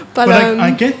 But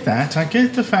I get that. I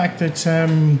get the fact that.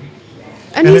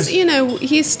 And he's,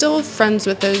 he's still friends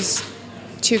with those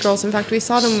two girls. In fact, we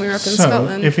saw them when we were up in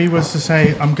Scotland. If he was to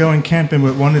say, I'm going camping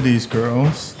with one of these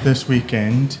girls this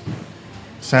weekend,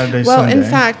 Saturday, Sunday. Well, in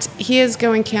fact, he is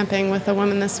going camping with a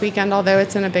woman this weekend, although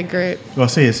it's in a big group. Well,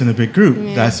 see, it's in a big group.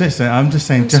 Yeah. That's it. So I'm just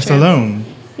saying, That's just true. alone.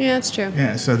 Yeah, it's true.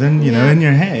 Yeah, so then, in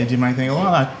your head, you might think,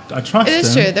 well, I trust him. It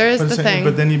is true. There is the thing.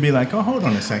 But then you'd be like, oh, hold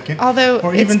on a second. Although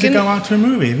or even to go out to a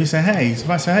movie. If you say, hey,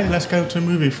 let's go to a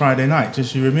movie Friday night,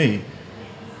 just you and me.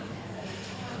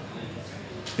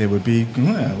 It would be,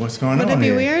 what's going on here? Would it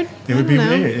be weird? It would be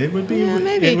weird. It would be, yeah,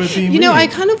 maybe. It would be weird. I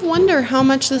kind of wonder how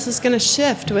much this is going to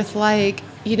shift with,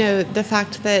 the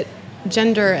fact that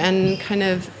gender and kind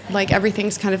of,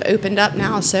 everything's kind of opened up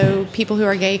now, so people who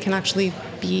are gay can actually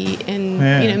be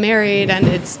married, and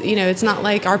it's not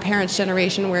like our parents'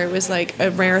 generation where it was, a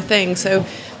rare thing. So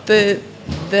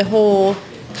the whole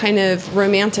kind of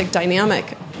romantic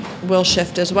dynamic will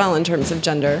shift as well in terms of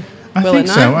gender. I think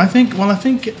so. I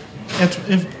think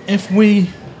if we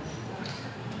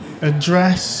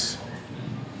address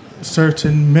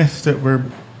certain myths that we're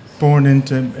born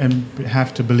into and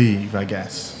have to believe, I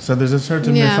guess. So there's a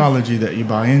certain mythology that you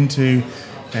buy into,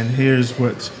 and here's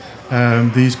what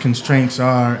these constraints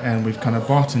are, and we've kind of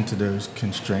bought into those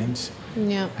constraints.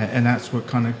 Yeah. And that's what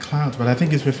kind of clouds. But I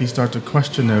think it's if you start to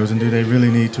question those, and do they really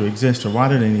need to exist, or why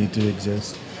do they need to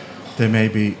exist, then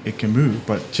maybe it can move.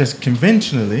 But just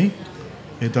conventionally,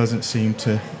 it doesn't seem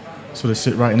to sort of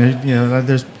sit right. And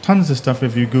there's tons of stuff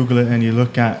if you Google it and you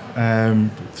look at,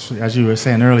 as you were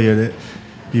saying earlier, that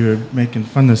you were making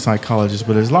fun of psychologists,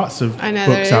 but there's lots of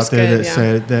books out there that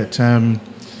say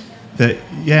that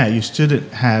you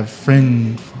shouldn't have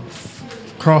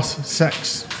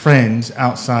cross-sex friends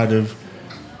outside of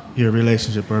your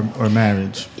relationship or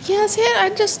marriage. Yes, I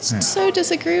just so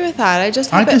disagree with that. I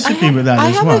disagree with that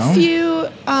as well. I have a few,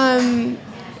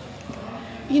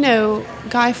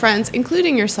 guy friends,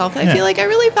 including yourself. I feel like I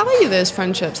really value those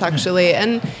friendships, actually,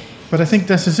 But I think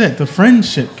this is it. The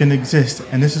friendship can exist,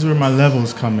 and this is where my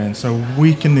levels come in. So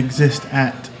we can exist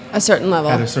at a certain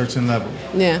level.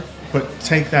 Yeah. But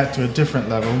take that to a different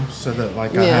level, so that I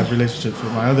have relationships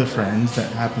with my other friends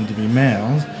that happen to be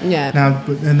males. Yeah. Now,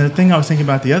 and the thing I was thinking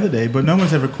about the other day, but no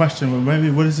one's ever questioned, well, maybe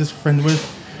what is this friend with?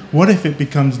 What if it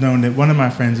becomes known that one of my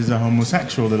friends is a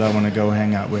homosexual that I want to go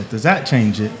hang out with? Does that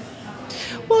change it?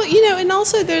 Well, and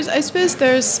also I suppose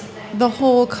there's the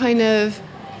whole kind of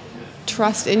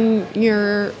trust in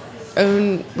your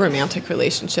own romantic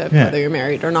relationship, whether you're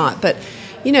married or not. But,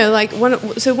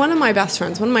 one of my best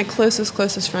friends, one of my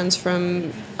closest friends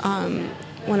from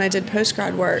when I did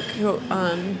postgrad work, who,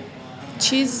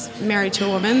 she's married to a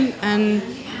woman and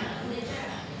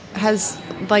has,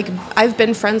 I've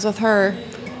been friends with her,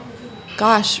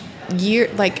 I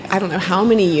don't know how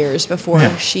many years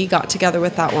before she got together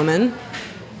with that woman.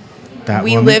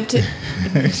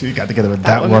 She got together with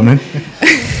that woman.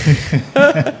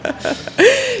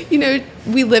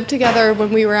 We lived together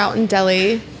when we were out in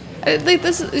Delhi.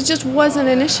 It just wasn't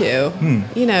an issue,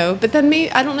 But then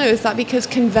I don't know. Is that because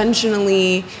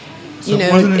conventionally,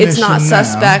 it's not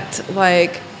suspect?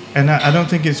 And I don't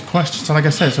think it's questioned. So, like I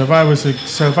said, if I was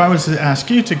to ask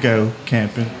you to go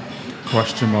camping, ?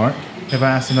 If I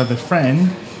asked another friend,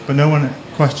 but no one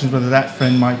questions whether that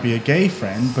friend might be a gay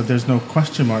friend, but there's no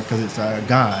question mark because it's a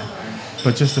guy.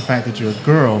 But just the fact that you're a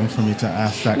girl, for me to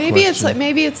ask that question.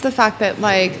 Maybe it's the fact that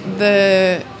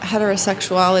the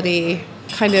heterosexuality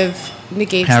kind of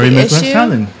negates Harry the Met issue.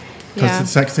 Helen, because the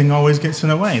sex thing always gets in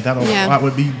the way. That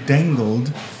would be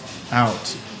dangled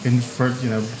out for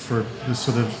the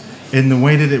sort of in the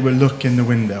way that it would look in the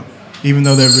window, even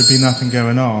though there would be nothing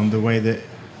going on. The way that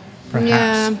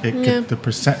perhaps the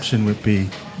perception would be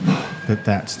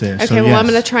that's there. Okay, so, I'm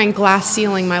going to try and glass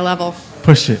ceiling my level.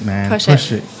 Push it, man. Push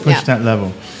it. Push that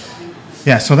level.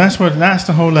 Yeah, so that's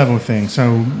the whole level thing. So,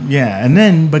 and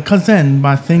then, because then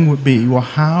my thing would be, well,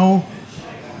 how...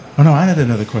 Oh, no, I had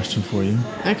another question for you.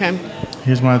 Okay.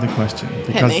 Here's my other question.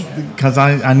 Hit me. Because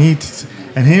I need to...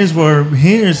 And here's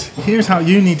how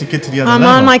you need to get to the other level.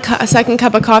 I'm on my second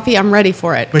cup of coffee. I'm ready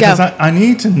for it. Because Go. I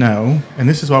need to know, and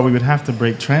this is why we would have to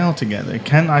break trail together.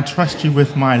 Can I trust you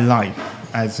with my life,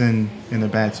 as in a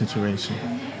bad situation?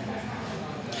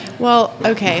 Well,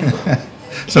 okay.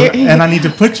 And I need to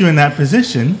put you in that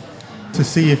position to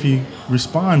see if you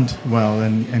respond well,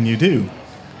 and you do.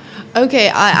 Okay,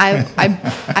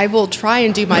 I will try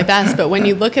and do my best, but when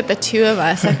you look at the two of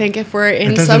us, I think if we're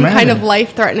in some kind of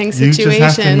life-threatening situation... You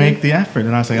just have to make the effort.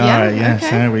 And I say, all right, yes,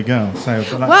 there we go. So,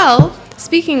 well,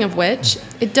 speaking of which,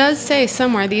 it does say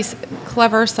somewhere, these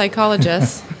clever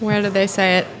psychologists, where do they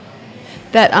say it?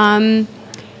 That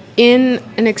in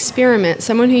an experiment,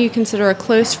 someone who you consider a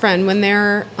close friend, when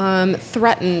they're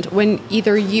threatened, when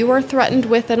either you are threatened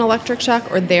with an electric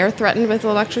shock or they're threatened with an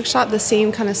electric shock, the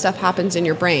same kind of stuff happens in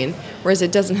your brain, whereas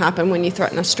it doesn't happen when you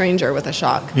threaten a stranger with a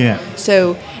shock. Yeah.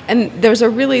 So, and there's a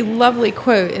really lovely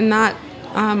quote in that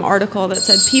article that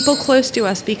said, people close to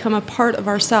us become a part of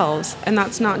ourselves, and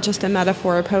that's not just a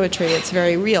metaphor or poetry, it's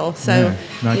very real. So,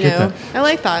 I you get know, that. I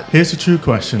like that. Here's a true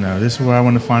question, though. This is where I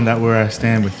want to find out where I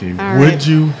stand with you. All Would right.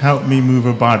 you help me move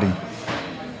a body?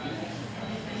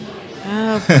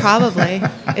 Oh, probably.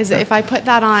 Is it if I put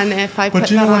that on? If I But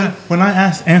put you know, that on, when I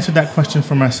answered that question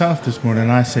for myself this morning,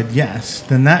 and I said yes,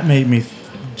 then that made me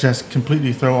just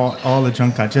completely throw all the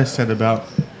junk I just said about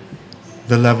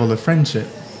the level of friendship.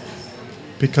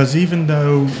 Because even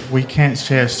though we can't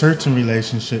share certain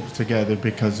relationships together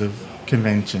because of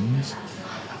conventions,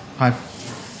 I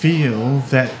feel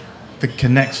that the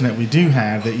connection that we do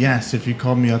have, that yes, if you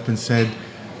called me up and said,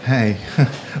 hey,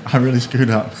 I really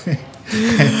screwed up, and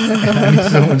I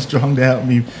need someone strong to help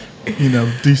me, you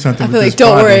know, do something I with feel this like,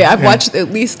 don't body. worry, I've And watched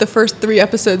at least the first 3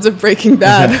 episodes of Breaking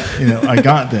Bad. you know, I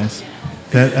got this.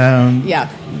 That Yeah.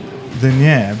 then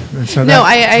yeah. And so No, that-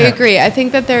 I yeah. agree. I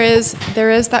think that there is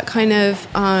that kind of,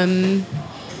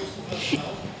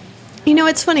 you know,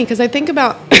 it's funny because I think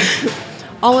about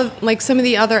all of like some of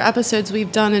the other episodes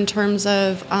we've done in terms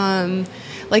of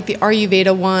like the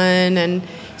Ayurveda one and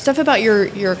stuff about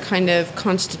your kind of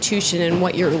constitution and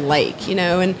what you're like, you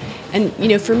know, and you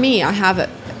know, for me, I have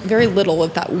very little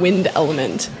of that wind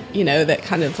element, you know, that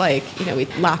kind of like, you know, we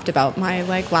laughed about my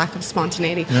like lack of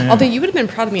spontaneity. Yeah. Although you would have been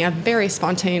proud of me, I'm very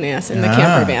spontaneous in the Ah,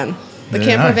 camper van. The very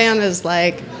camper nice. van is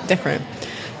like different.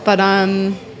 But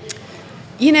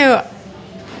you know,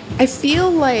 I feel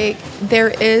like there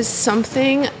is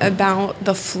something about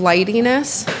the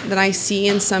flightiness that I see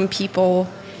in some people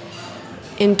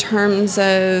in terms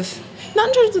of, not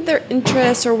in terms of their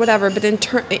interests or whatever, but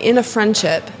in a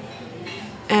friendship.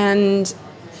 And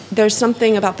there's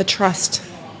something about the trust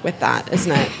with that,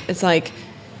 isn't it? It's like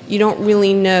you don't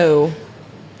really know.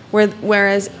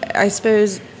 Whereas I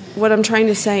suppose what I'm trying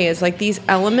to say is like these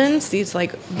elements, these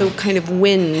like the kind of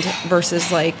wind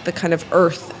versus like the kind of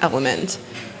earth element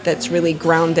that's really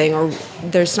grounding, or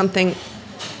there's something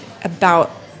about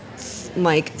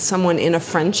like someone in a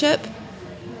friendship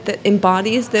that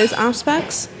embodies those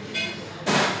aspects.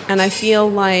 And I feel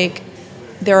like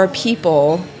there are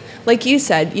people, like you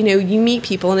said, you know, you meet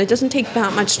people and it doesn't take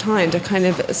that much time to kind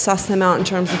of suss them out in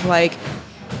terms of like,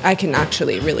 I can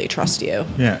actually really trust you.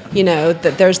 Yeah. You know,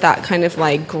 that there's that kind of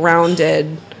like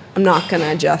grounded, I'm not going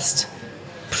to just,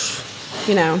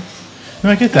 you know. No,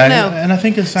 I get that. know. And I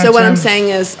think it's So what I'm saying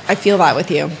is I feel that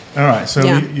with you. All right, so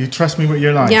Yeah. you trust me with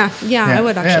your life? Yeah, I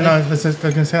would actually. Yeah, no, I was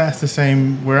going to say that's the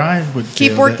same where I would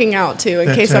Keep feel working that, out too in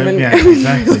that, case I'm in. yeah,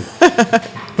 exactly.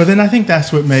 But then I think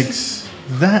that's what makes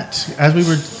that, as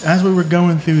we were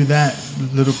going through that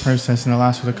little process in the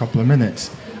last couple of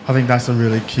minutes, I think that's a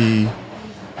really key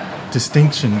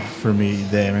distinction for me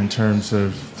there in terms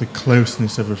of the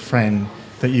closeness of a friend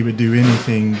that you would do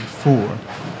anything for.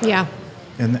 Yeah.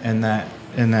 In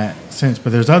that sense.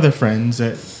 But there's other friends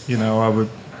that, you know, I would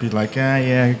be like,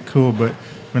 yeah, cool, but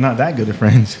we're not that good of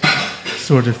friends,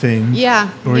 sort of thing.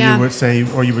 Yeah, Or yeah. you would say,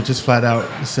 or you would just flat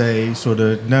out say sort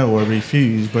of no or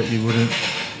refuse, but you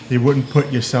wouldn't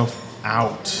put yourself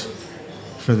out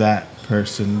for that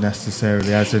person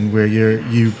necessarily, as in where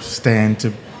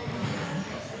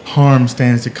harm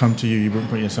stands to come to you, you wouldn't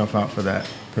put yourself out for that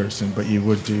person, but you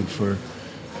would do for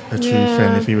a true Yeah.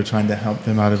 friend if you were trying to help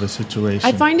them out of a situation.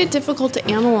 I find it difficult to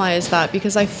analyze that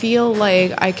because I feel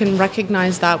like I can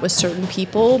recognize that with certain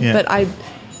people, Yeah. but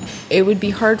it would be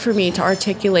hard for me to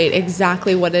articulate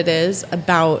exactly what it is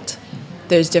about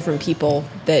those different people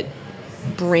that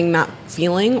bring that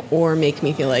feeling or make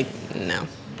me feel like, no.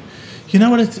 You know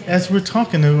what? As we're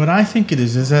talking, what I think it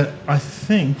is that I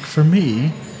think for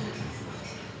me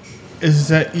is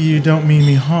that you don't mean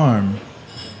me harm.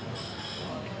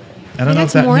 I don't know what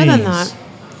it's that more means. than that.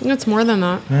 I think it's more than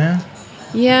that. Yeah,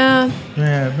 Yeah.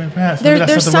 yeah. But perhaps maybe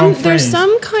that's There's not the wrong some there's phrase.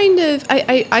 some kind of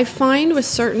I find with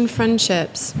certain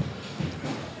friendships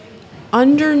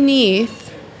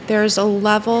underneath there's a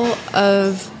level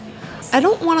of, I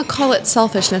don't want to call it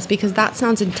selfishness because that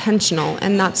sounds intentional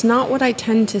and that's not what I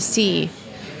tend to see,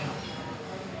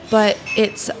 but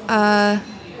it's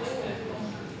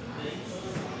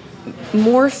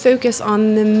more focus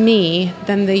on the me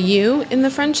than the you in the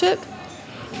friendship.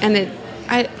 And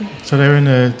So they're in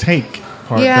a take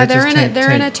part. yeah, They they're just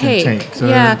in a take and take. So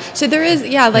Yeah, so there is,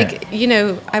 like, Yeah. you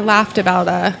know, I laughed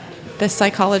about this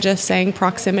psychologist saying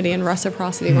proximity and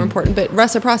reciprocity were important, but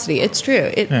reciprocity, it's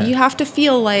true. Yeah. You have to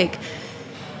feel like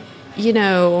you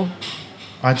know,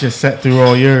 I just sat through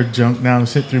all your junk, now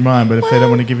sit through mine. But if they don't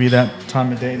want to give you that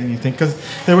time of day, then you think, because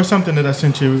there was something that I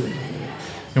sent you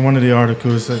in one of the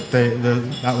articles that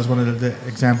that was one of the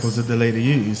examples that the lady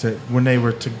used, that when they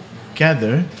were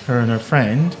together, her and her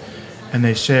friend, and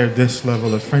they shared this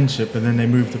level of friendship, and then they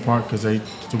moved apart because they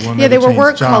were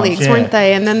work colleagues, weren't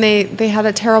they? And then they had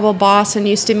a terrible boss and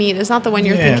used to meet. It's not the one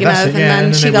you're thinking of. And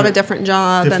then she got a different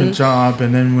job.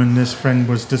 And then when this friend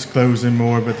was disclosing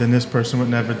more, but then this person would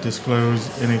never disclose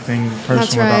anything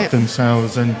personal about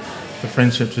themselves, and the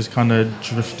friendship just kind of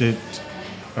drifted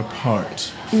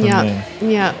apart from there.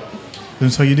 Yeah.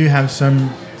 And so you do have some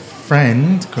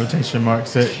friend, quotation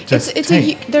marks, that just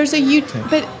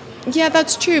but yeah,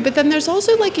 that's true. But then there's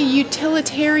also like a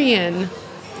utilitarian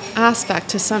aspect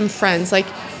to some friends. Like,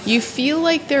 you feel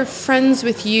like they're friends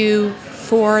with you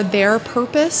for their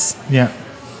purpose. Yeah.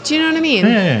 Do you know what I mean?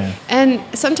 Yeah. And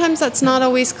sometimes that's not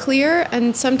always clear,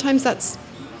 and sometimes that's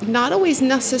not always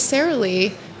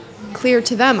necessarily clear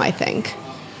to them, I think.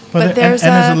 But there's In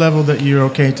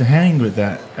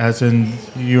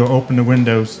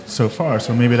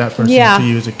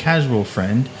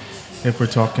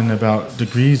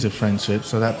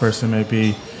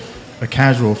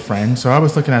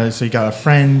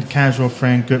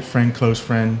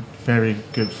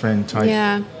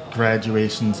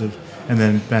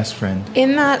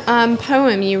that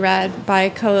poem you read by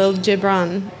Khalil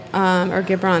Gibran,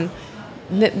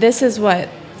 this is what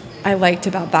I liked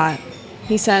about that.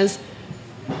 He says,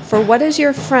 "For what is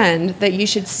your friend that you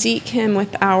should seek him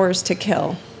with hours to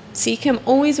kill? Seek him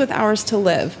always with hours to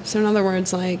live." So in other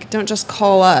words, like, don't just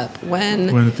call up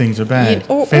when things are bad.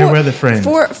 Fair weather friend.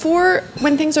 For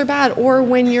when things are bad, or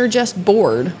when you're just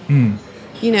bored.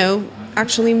 You know,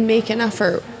 actually make an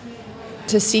effort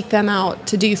to seek them out,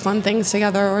 to do fun things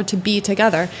together, or to be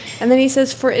together. And then he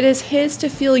says, "For it is his to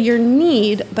feel your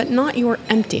need, but not your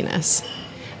emptiness."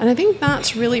 And I think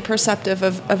that's really perceptive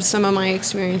of some of my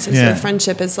experiences of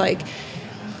friendship. Is like,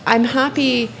 I'm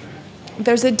happy.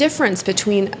 There's a difference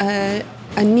between a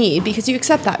need, because you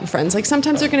accept that in friends. Like,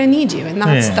 sometimes they're going to need you, and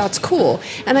that's cool.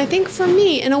 And I think for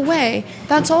me, in a way,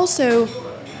 that's also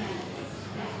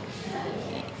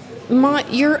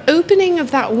your opening of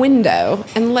that window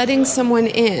and letting someone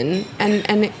in,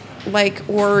 and like,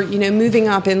 or, you know, moving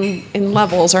up in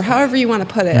levels, or however you want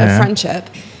to put it, of friendship.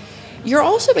 You're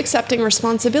also accepting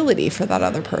responsibility for that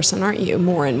other person, aren't you?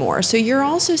 More and more. So you're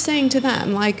also saying to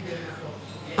them, like,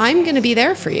 I'm going to be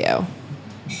there for you.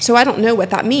 So I don't know what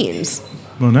that means.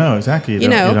 Well, no, exactly. You don't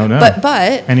know. And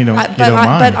you don't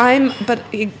mind.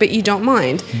 But you don't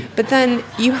mind. But then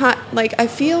you I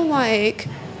feel like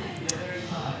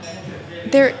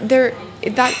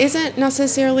that isn't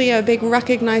necessarily a big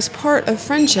recognized part of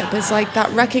friendship. Is like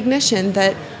that recognition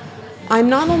that I'm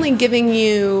not only giving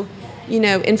you, you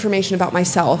know, information about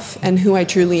myself and who I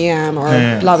truly am, or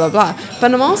blah, blah, blah.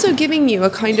 But I'm also giving you a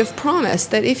kind of promise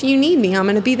that if you need me, I'm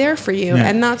going to be there for you. Yeah.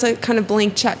 And that's a kind of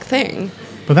blank check thing.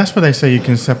 But that's where they say you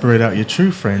can separate out your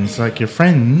true friends. Like, your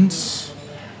friends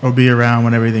will be around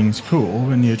when everything's cool,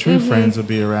 and your true friends will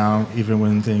be around even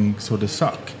when things sort of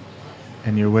suck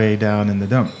and you're way down in the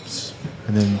dumps.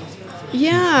 And then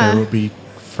there will be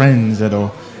friends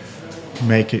that'll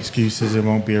make excuses and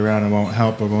won't be around and won't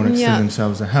help, or won't extend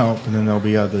themselves to help, and then there'll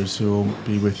be others who will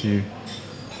be with you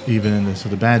even in the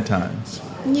sort of bad times.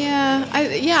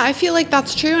 I feel like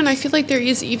that's true, and I feel like there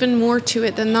is even more to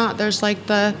it than that. There's like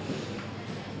I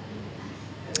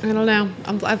don't know,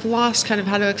 I've lost kind of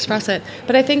how to express it,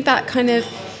 but I think that kind of,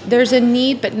 there's a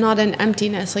need but not an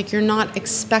emptiness. Like, you're not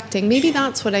expecting, maybe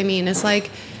that's what I mean, is like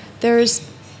there's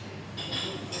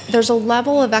a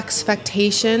level of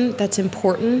expectation that's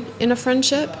important in a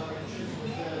friendship.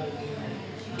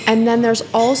 And then there's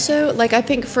also, like, I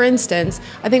think, for instance,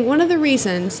 one of the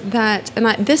reasons that,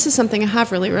 this is something I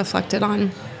have really reflected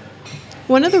on,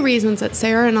 one of the reasons that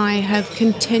Sarah and I have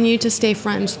continued to stay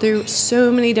friends through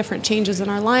so many different changes in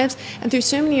our lives, and through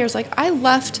so many years, like, I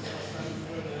left,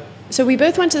 so we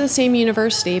both went to the same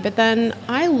university, but then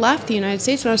I left the United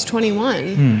States when I was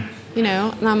 21. You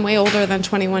know, and I'm way older than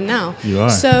 21 now. You are.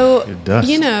 So,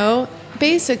 you know,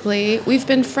 basically, we've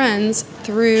been friends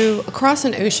across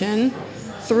an ocean,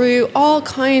 through all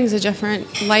kinds of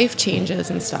different life changes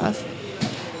and stuff.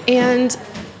 And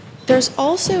there's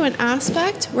also an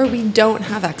aspect where we don't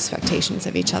have expectations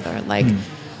of each other. Like,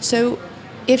 so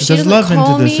if she doesn't call me... There's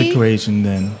love into this equation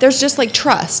then. There's just, like,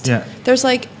 trust. Yeah. There's,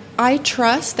 like, I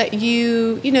trust that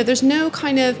you know, there's no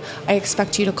kind of, I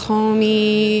expect you to call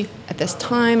me at this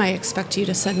time, I expect you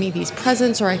to send me these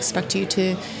presents, or I expect you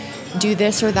to do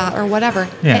this or that or whatever.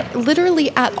 Yeah.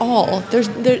 Literally at all.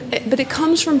 But it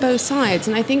comes from both sides.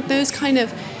 And I think those kind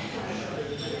of,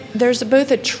 there's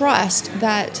both a trust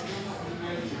that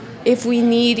if we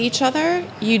need each other,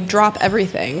 you'd drop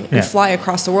everything and fly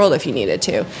across the world if you needed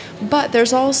to. But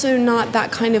there's also not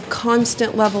that kind of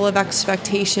constant level of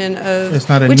expectation of... It's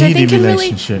not a needy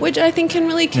relationship. Which I think can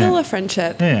really kill a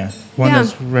friendship. Yeah, one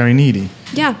that's very needy.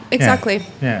 Yeah, exactly.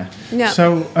 Yeah. Yeah.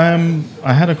 So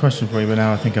I had a question for you, but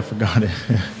now I think I forgot it.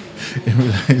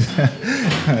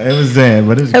 It was there,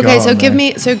 but it's okay.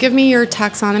 gone. So give me your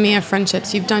taxonomy of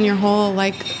friendships. You've done your whole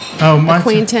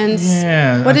acquaintance.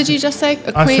 What did you just say?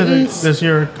 Acquaintance. I said there's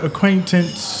your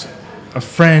acquaintance, a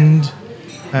friend,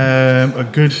 a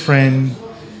good friend,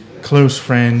 close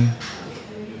friend,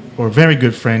 or very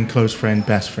good friend, close friend,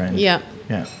 best friend. Yeah.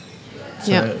 Yeah.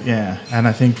 So, and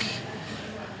I think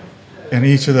in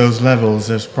each of those levels,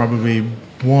 there's probably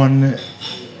one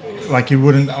I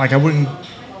wouldn't.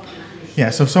 Yeah,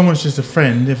 so if someone's just a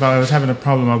friend, if I was having a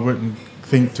problem, I wouldn't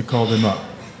think to call them up.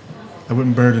 I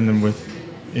wouldn't burden them with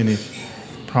any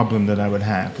problem that I would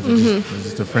have, because it's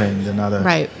just a friend and not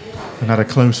a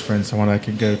close friend, someone I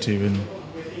could go to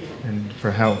and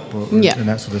for help in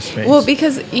that sort of space. Well,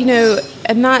 because,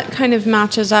 and that kind of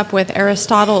matches up with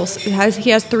Aristotle's. He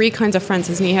has three kinds of friends,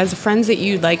 isn't he? He has friends that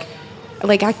you like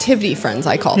activity friends,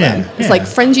 I call them. It's like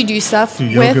friends you do stuff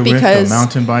with because... Go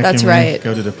mountain biking that's right.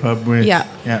 Go to the pub with. Yeah.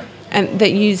 Yeah. And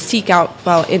that you seek out,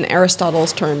 in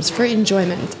Aristotle's terms, for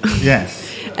enjoyment.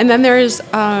 Yes. And then there's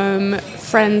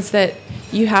friends that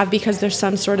you have because there's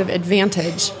some sort of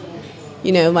advantage.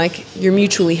 Like you're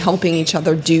mutually helping each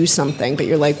other do something, but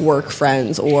you're like work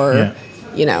friends or,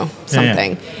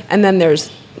 something. Yeah. And then there's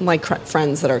like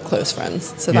friends that are close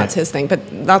friends. So that's his thing. But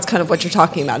that's kind of what you're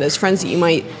talking about, is friends that you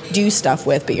might do stuff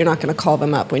with, but you're not going to call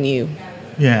them up when you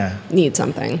need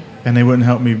something. And they wouldn't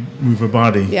help me move a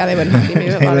body. Yeah, they wouldn't help you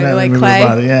move a body. They're like,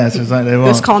 Clay, yeah, so it's like they won't.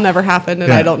 This call never happened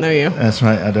and I don't know you. That's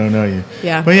right, I don't know you.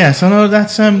 Yeah. But yeah, so no,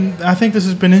 that's I think this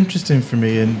has been interesting for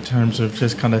me in terms of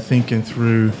just kind of thinking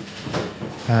through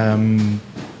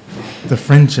the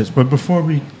friendships. But before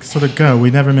we sort of go,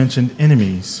 we never mentioned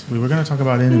enemies. We were going to talk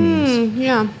about enemies.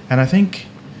 Yeah. And I think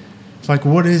it's like,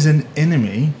 what is an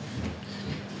enemy?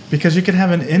 Because you could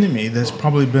have an enemy that's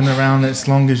probably been around as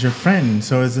long as your friend.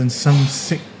 So it's in some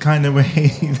sick kind of way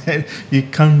that you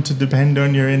come to depend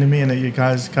on your enemy and that you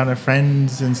guys kind of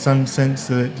friends in some sense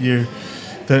that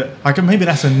maybe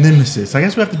that's a nemesis. I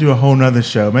guess we have to do a whole nother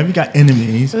show. Maybe you got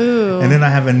enemies. Ooh. And then I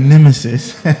have a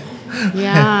nemesis.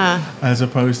 Yeah. As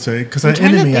opposed to, because I'm an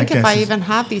enemy, trying to think I guess. if I even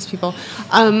have these people.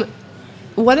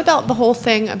 What about the whole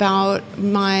thing about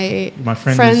my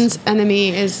friend's enemy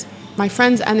is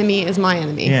my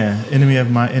enemy? Yeah, enemy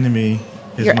of my enemy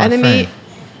is your my enemy, friend.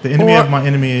 The enemy of my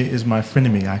enemy is my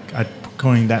frenemy. I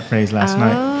coined that phrase last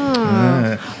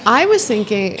night. I was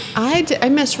thinking, I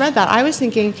misread that. I was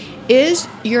thinking, is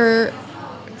your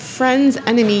friend's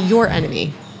enemy your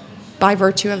enemy by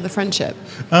virtue of the friendship?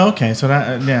 Oh, okay. So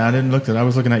that, I didn't look at it. I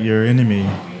was looking at your enemy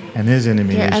and his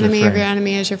enemy your is enemy your friend. Of your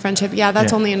enemy is your friendship. Yeah,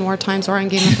 that's only in war times or in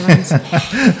Game of Thrones.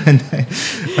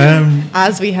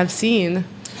 As we have seen.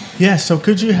 Yeah, so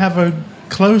could you have a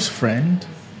close friend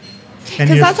and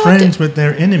you're friends with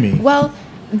their enemy? Well,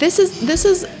 this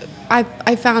is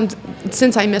I found,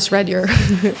 since I misread your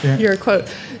your quote,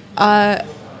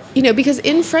 because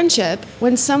in friendship,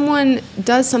 when someone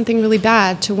does something really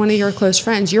bad to one of your close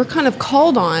friends, you're kind of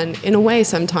called on in a way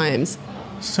sometimes.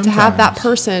 To have that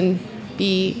person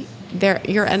be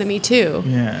your enemy too.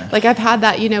 Yeah. Like I've had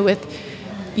that,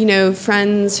 with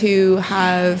friends who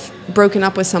have broken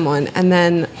up with someone and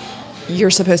then you're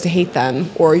supposed to hate them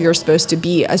or you're supposed to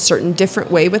be a certain different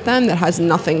way with them that has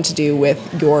nothing to do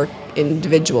with your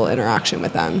individual interaction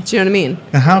with them. Do you know what I mean?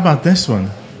 And how about this one?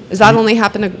 Does that only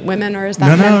happen to women or is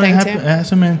that a men thing too?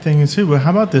 That's a men thing too. But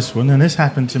how about this one? And this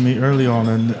happened to me early on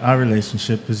in our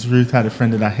relationship, is Ruth had a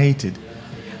friend that I hated.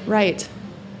 Right.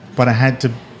 But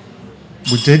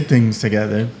we did things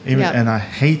together, and I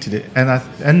hated it.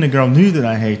 And the girl knew that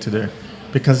I hated her,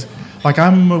 because like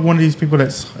I'm one of these people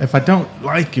that's, if I don't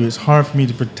like you, it's hard for me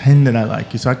to pretend that I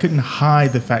like you. So I couldn't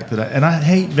hide the fact that and I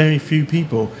hate very few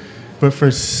people, but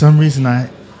for some reason I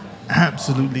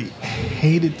absolutely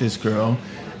hated this girl,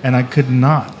 and I could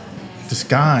not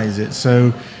disguise it.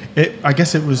 So I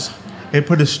guess it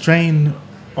put a strain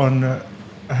on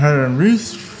her and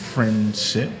Ruth's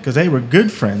friendship, because they were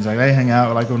good friends. Like they hang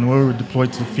out like when we were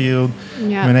deployed to the field,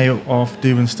 when they were off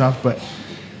doing stuff. But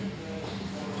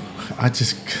I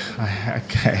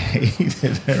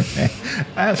hated her, man.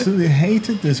 I absolutely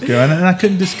hated this girl, and I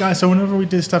couldn't disguise. So whenever we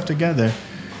did stuff together,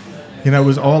 it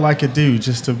was all I could do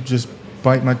just to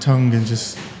bite my tongue and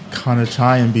just kind of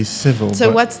try and be civil.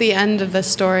 So what's the end of the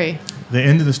story? The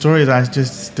end of the story is I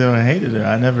just still hated her.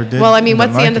 I never did. Well, I mean,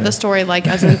 what's the end of her. the story like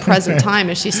as in present time?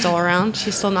 Is she still around?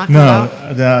 She's still knocking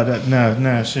about? No.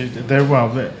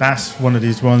 That's one of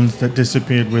these ones that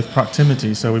disappeared with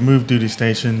proximity. So we moved duty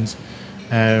stations.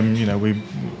 We,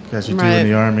 as you do in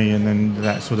the Army, and then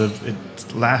that sort of, it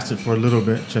lasted for a little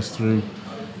bit just through,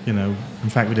 in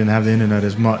fact, we didn't have the internet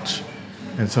as much.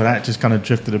 And so that just kind of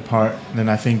drifted apart. And then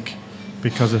I think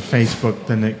because of Facebook,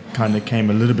 then it kind of came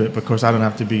a little bit, because I don't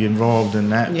have to be involved in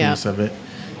that piece of it.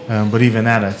 But even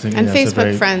that, I think, and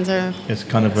Facebook friends are, it's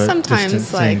kind of a sometimes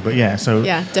distant thing. But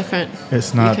different.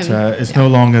 It's not. It's no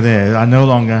longer there. I no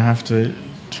longer have to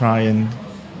try and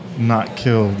not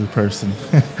kill the person.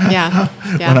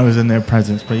 When I was in their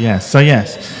presence. But yes.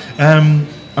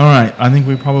 All right. I think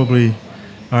we probably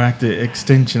are at the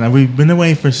extinction. We've been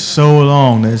away for so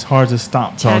long that it's hard to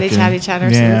stop talking. Chatter.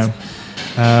 Yeah.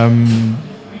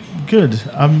 Good.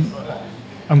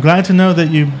 I'm glad to know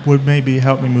that you would maybe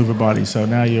help me move a body. So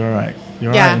now you're all right.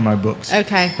 You're all right in my books.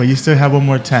 Okay. But you still have one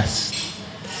more test.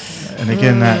 And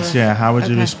again, that's, how would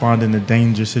you respond in a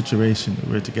danger situation that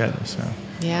we're together? So,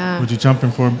 would you jump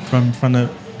in front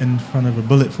of a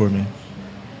bullet for me?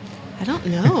 I don't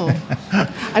know.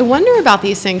 I wonder about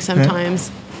these things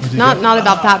sometimes. Not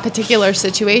about that particular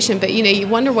situation, but you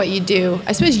wonder what you do.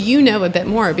 I suppose you know a bit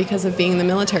more because of being in the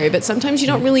military, but sometimes you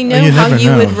don't really know how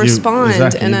you would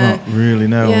respond. You won't really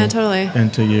know. Yeah, totally.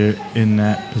 Until you're in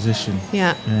that position.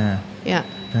 Yeah.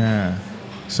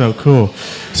 So cool.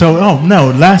 So,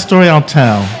 last story I'll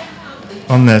tell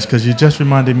on this, because you just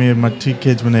reminded me of my two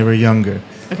kids when they were younger.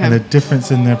 Okay. And the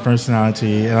difference in their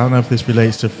personality. And I don't know if this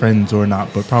relates to friends or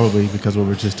not, but probably because of what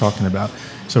we're just talking about.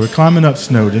 So we're climbing up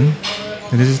Snowdon,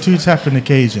 and this is two separate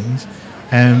occasions,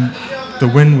 and the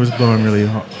wind was blowing really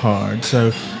hard.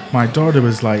 So my daughter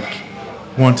was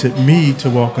wanted me to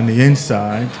walk on the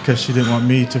inside because she didn't want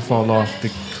me to fall off the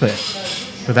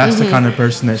cliff. But that's the kind of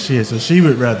person that she is. So she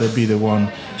would rather be the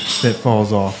one that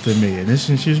falls off than me. And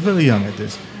she was really young at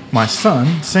this. My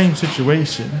son, same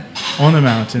situation, on the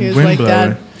mountain, wind blowing.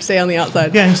 Dad, stay on the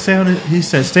outside. Yeah, he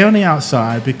said, stay on the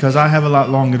outside because I have a lot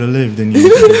longer to live than you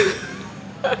do.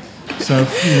 So,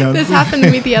 This happened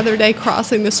to me the other day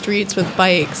crossing the streets with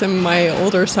bikes, and my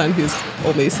older son, who's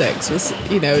only 6, was,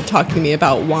 talking to me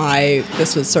about why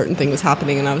this certain thing was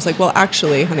happening. And I was like, well,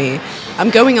 actually, honey, I'm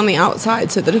going on the outside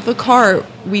so that if a car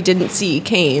we didn't see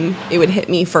came, it would hit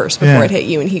me first before it hit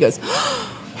you. And he goes,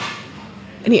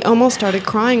 and he almost started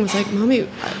crying. Was like, Mommy,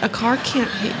 a car can't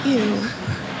hit you.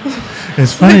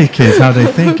 It's funny, kids, how they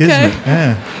think, isn't it?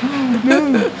 Yeah. Oh,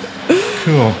 no.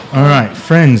 Cool. All right,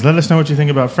 friends. Let us know what you think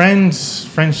about friends,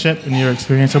 friendship, and your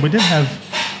experience. So we did have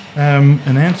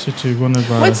an answer to one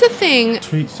of our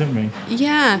tweets, didn't we?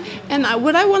 Yeah. And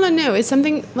what I want to know is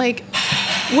something like,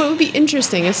 what would be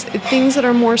interesting is things that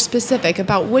are more specific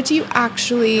about what do you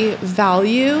actually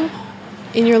value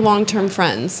in your long-term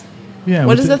friends? Yeah.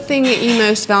 What is the thing that you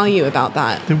most value about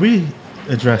that? Did we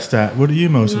address that? What do you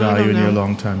most value in your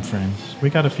long-term friends? We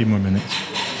got a few more minutes.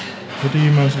 What do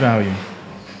you most value?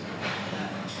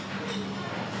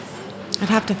 I'd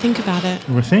have to think about it.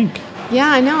 Or think.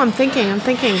 Yeah, I know. I'm thinking.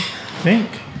 Think.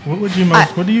 What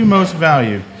do you most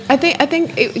value? I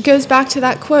think it goes back to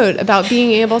that quote about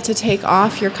being able to take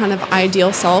off your kind of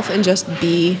ideal self and just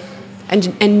be,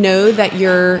 and know that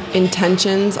your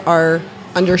intentions are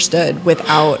understood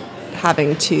without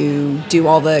having to do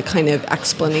all the kind of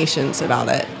explanations about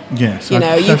it. Yes. You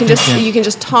can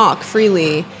just talk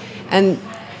freely, and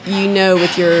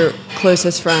with your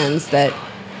closest friends that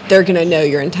they're going to know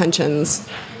your intentions,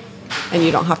 and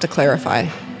you don't have to clarify.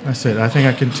 That's it. I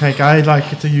think I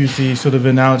like to use the sort of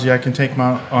analogy, I can take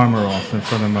my armor off in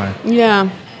front of my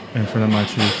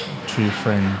true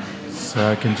friend. So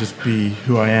I can just be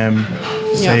who I am,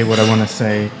 say what I want to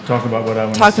say, talk about what I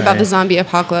want to say. Talk about the zombie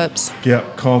apocalypse. Yeah,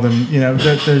 call them,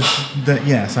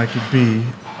 yes, I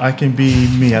can be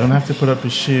me. I don't have to put up a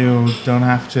shield, don't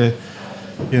have to,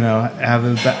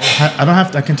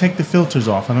 I can take the filters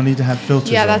off. I don't need to have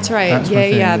filters. Yeah, that's on. right. That's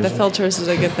the filters is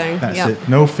a good thing. That's it.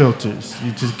 No filters.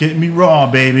 You just get me raw,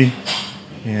 baby.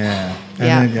 Yeah.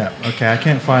 And then, okay, I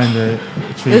can't find the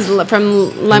tweet. This is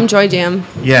from Lem Joy Jam.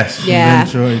 Yes, Lem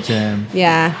Joy Jam.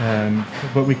 Yeah.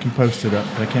 But we can post it up,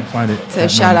 but I can't find it. So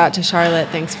shout out to Charlotte.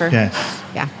 Thanks for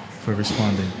for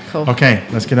responding. Cool. Okay,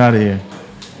 let's get out of here.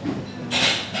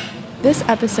 This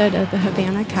episode of the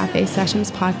Havana Cafe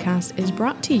Sessions podcast is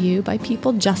brought to you by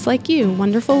people just like you,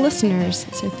 wonderful listeners.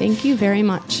 So thank you very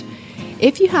much.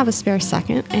 If you have a spare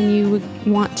second and you would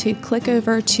want to click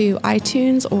over to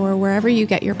iTunes or wherever you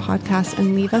get your podcasts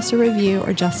and leave us a review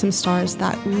or just some stars,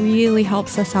 that really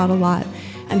helps us out a lot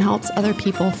and helps other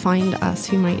people find us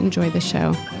who might enjoy the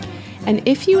show. And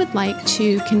if you would like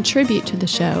to contribute to the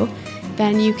show,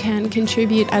 then you can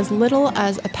contribute as little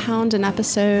as £1 an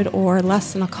episode or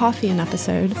less than a coffee an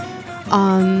episode.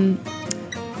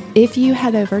 If you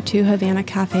head over to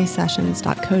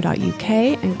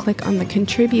HavanaCafeSessions.co.uk and click on the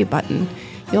contribute button,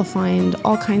 you'll find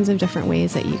all kinds of different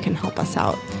ways that you can help us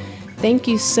out. Thank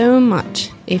you so much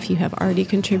if you have already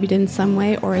contributed in some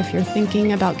way, or if you're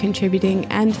thinking about contributing,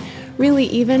 and really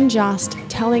even just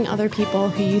telling other people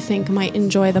who you think might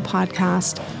enjoy the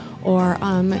podcast or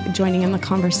joining in the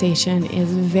conversation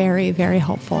is very, very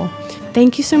helpful.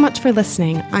 Thank you so much for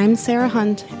listening. I'm Sarah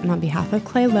Hunt, and on behalf of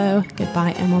Clay Lowe,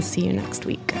 goodbye, and we'll see you next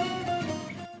week.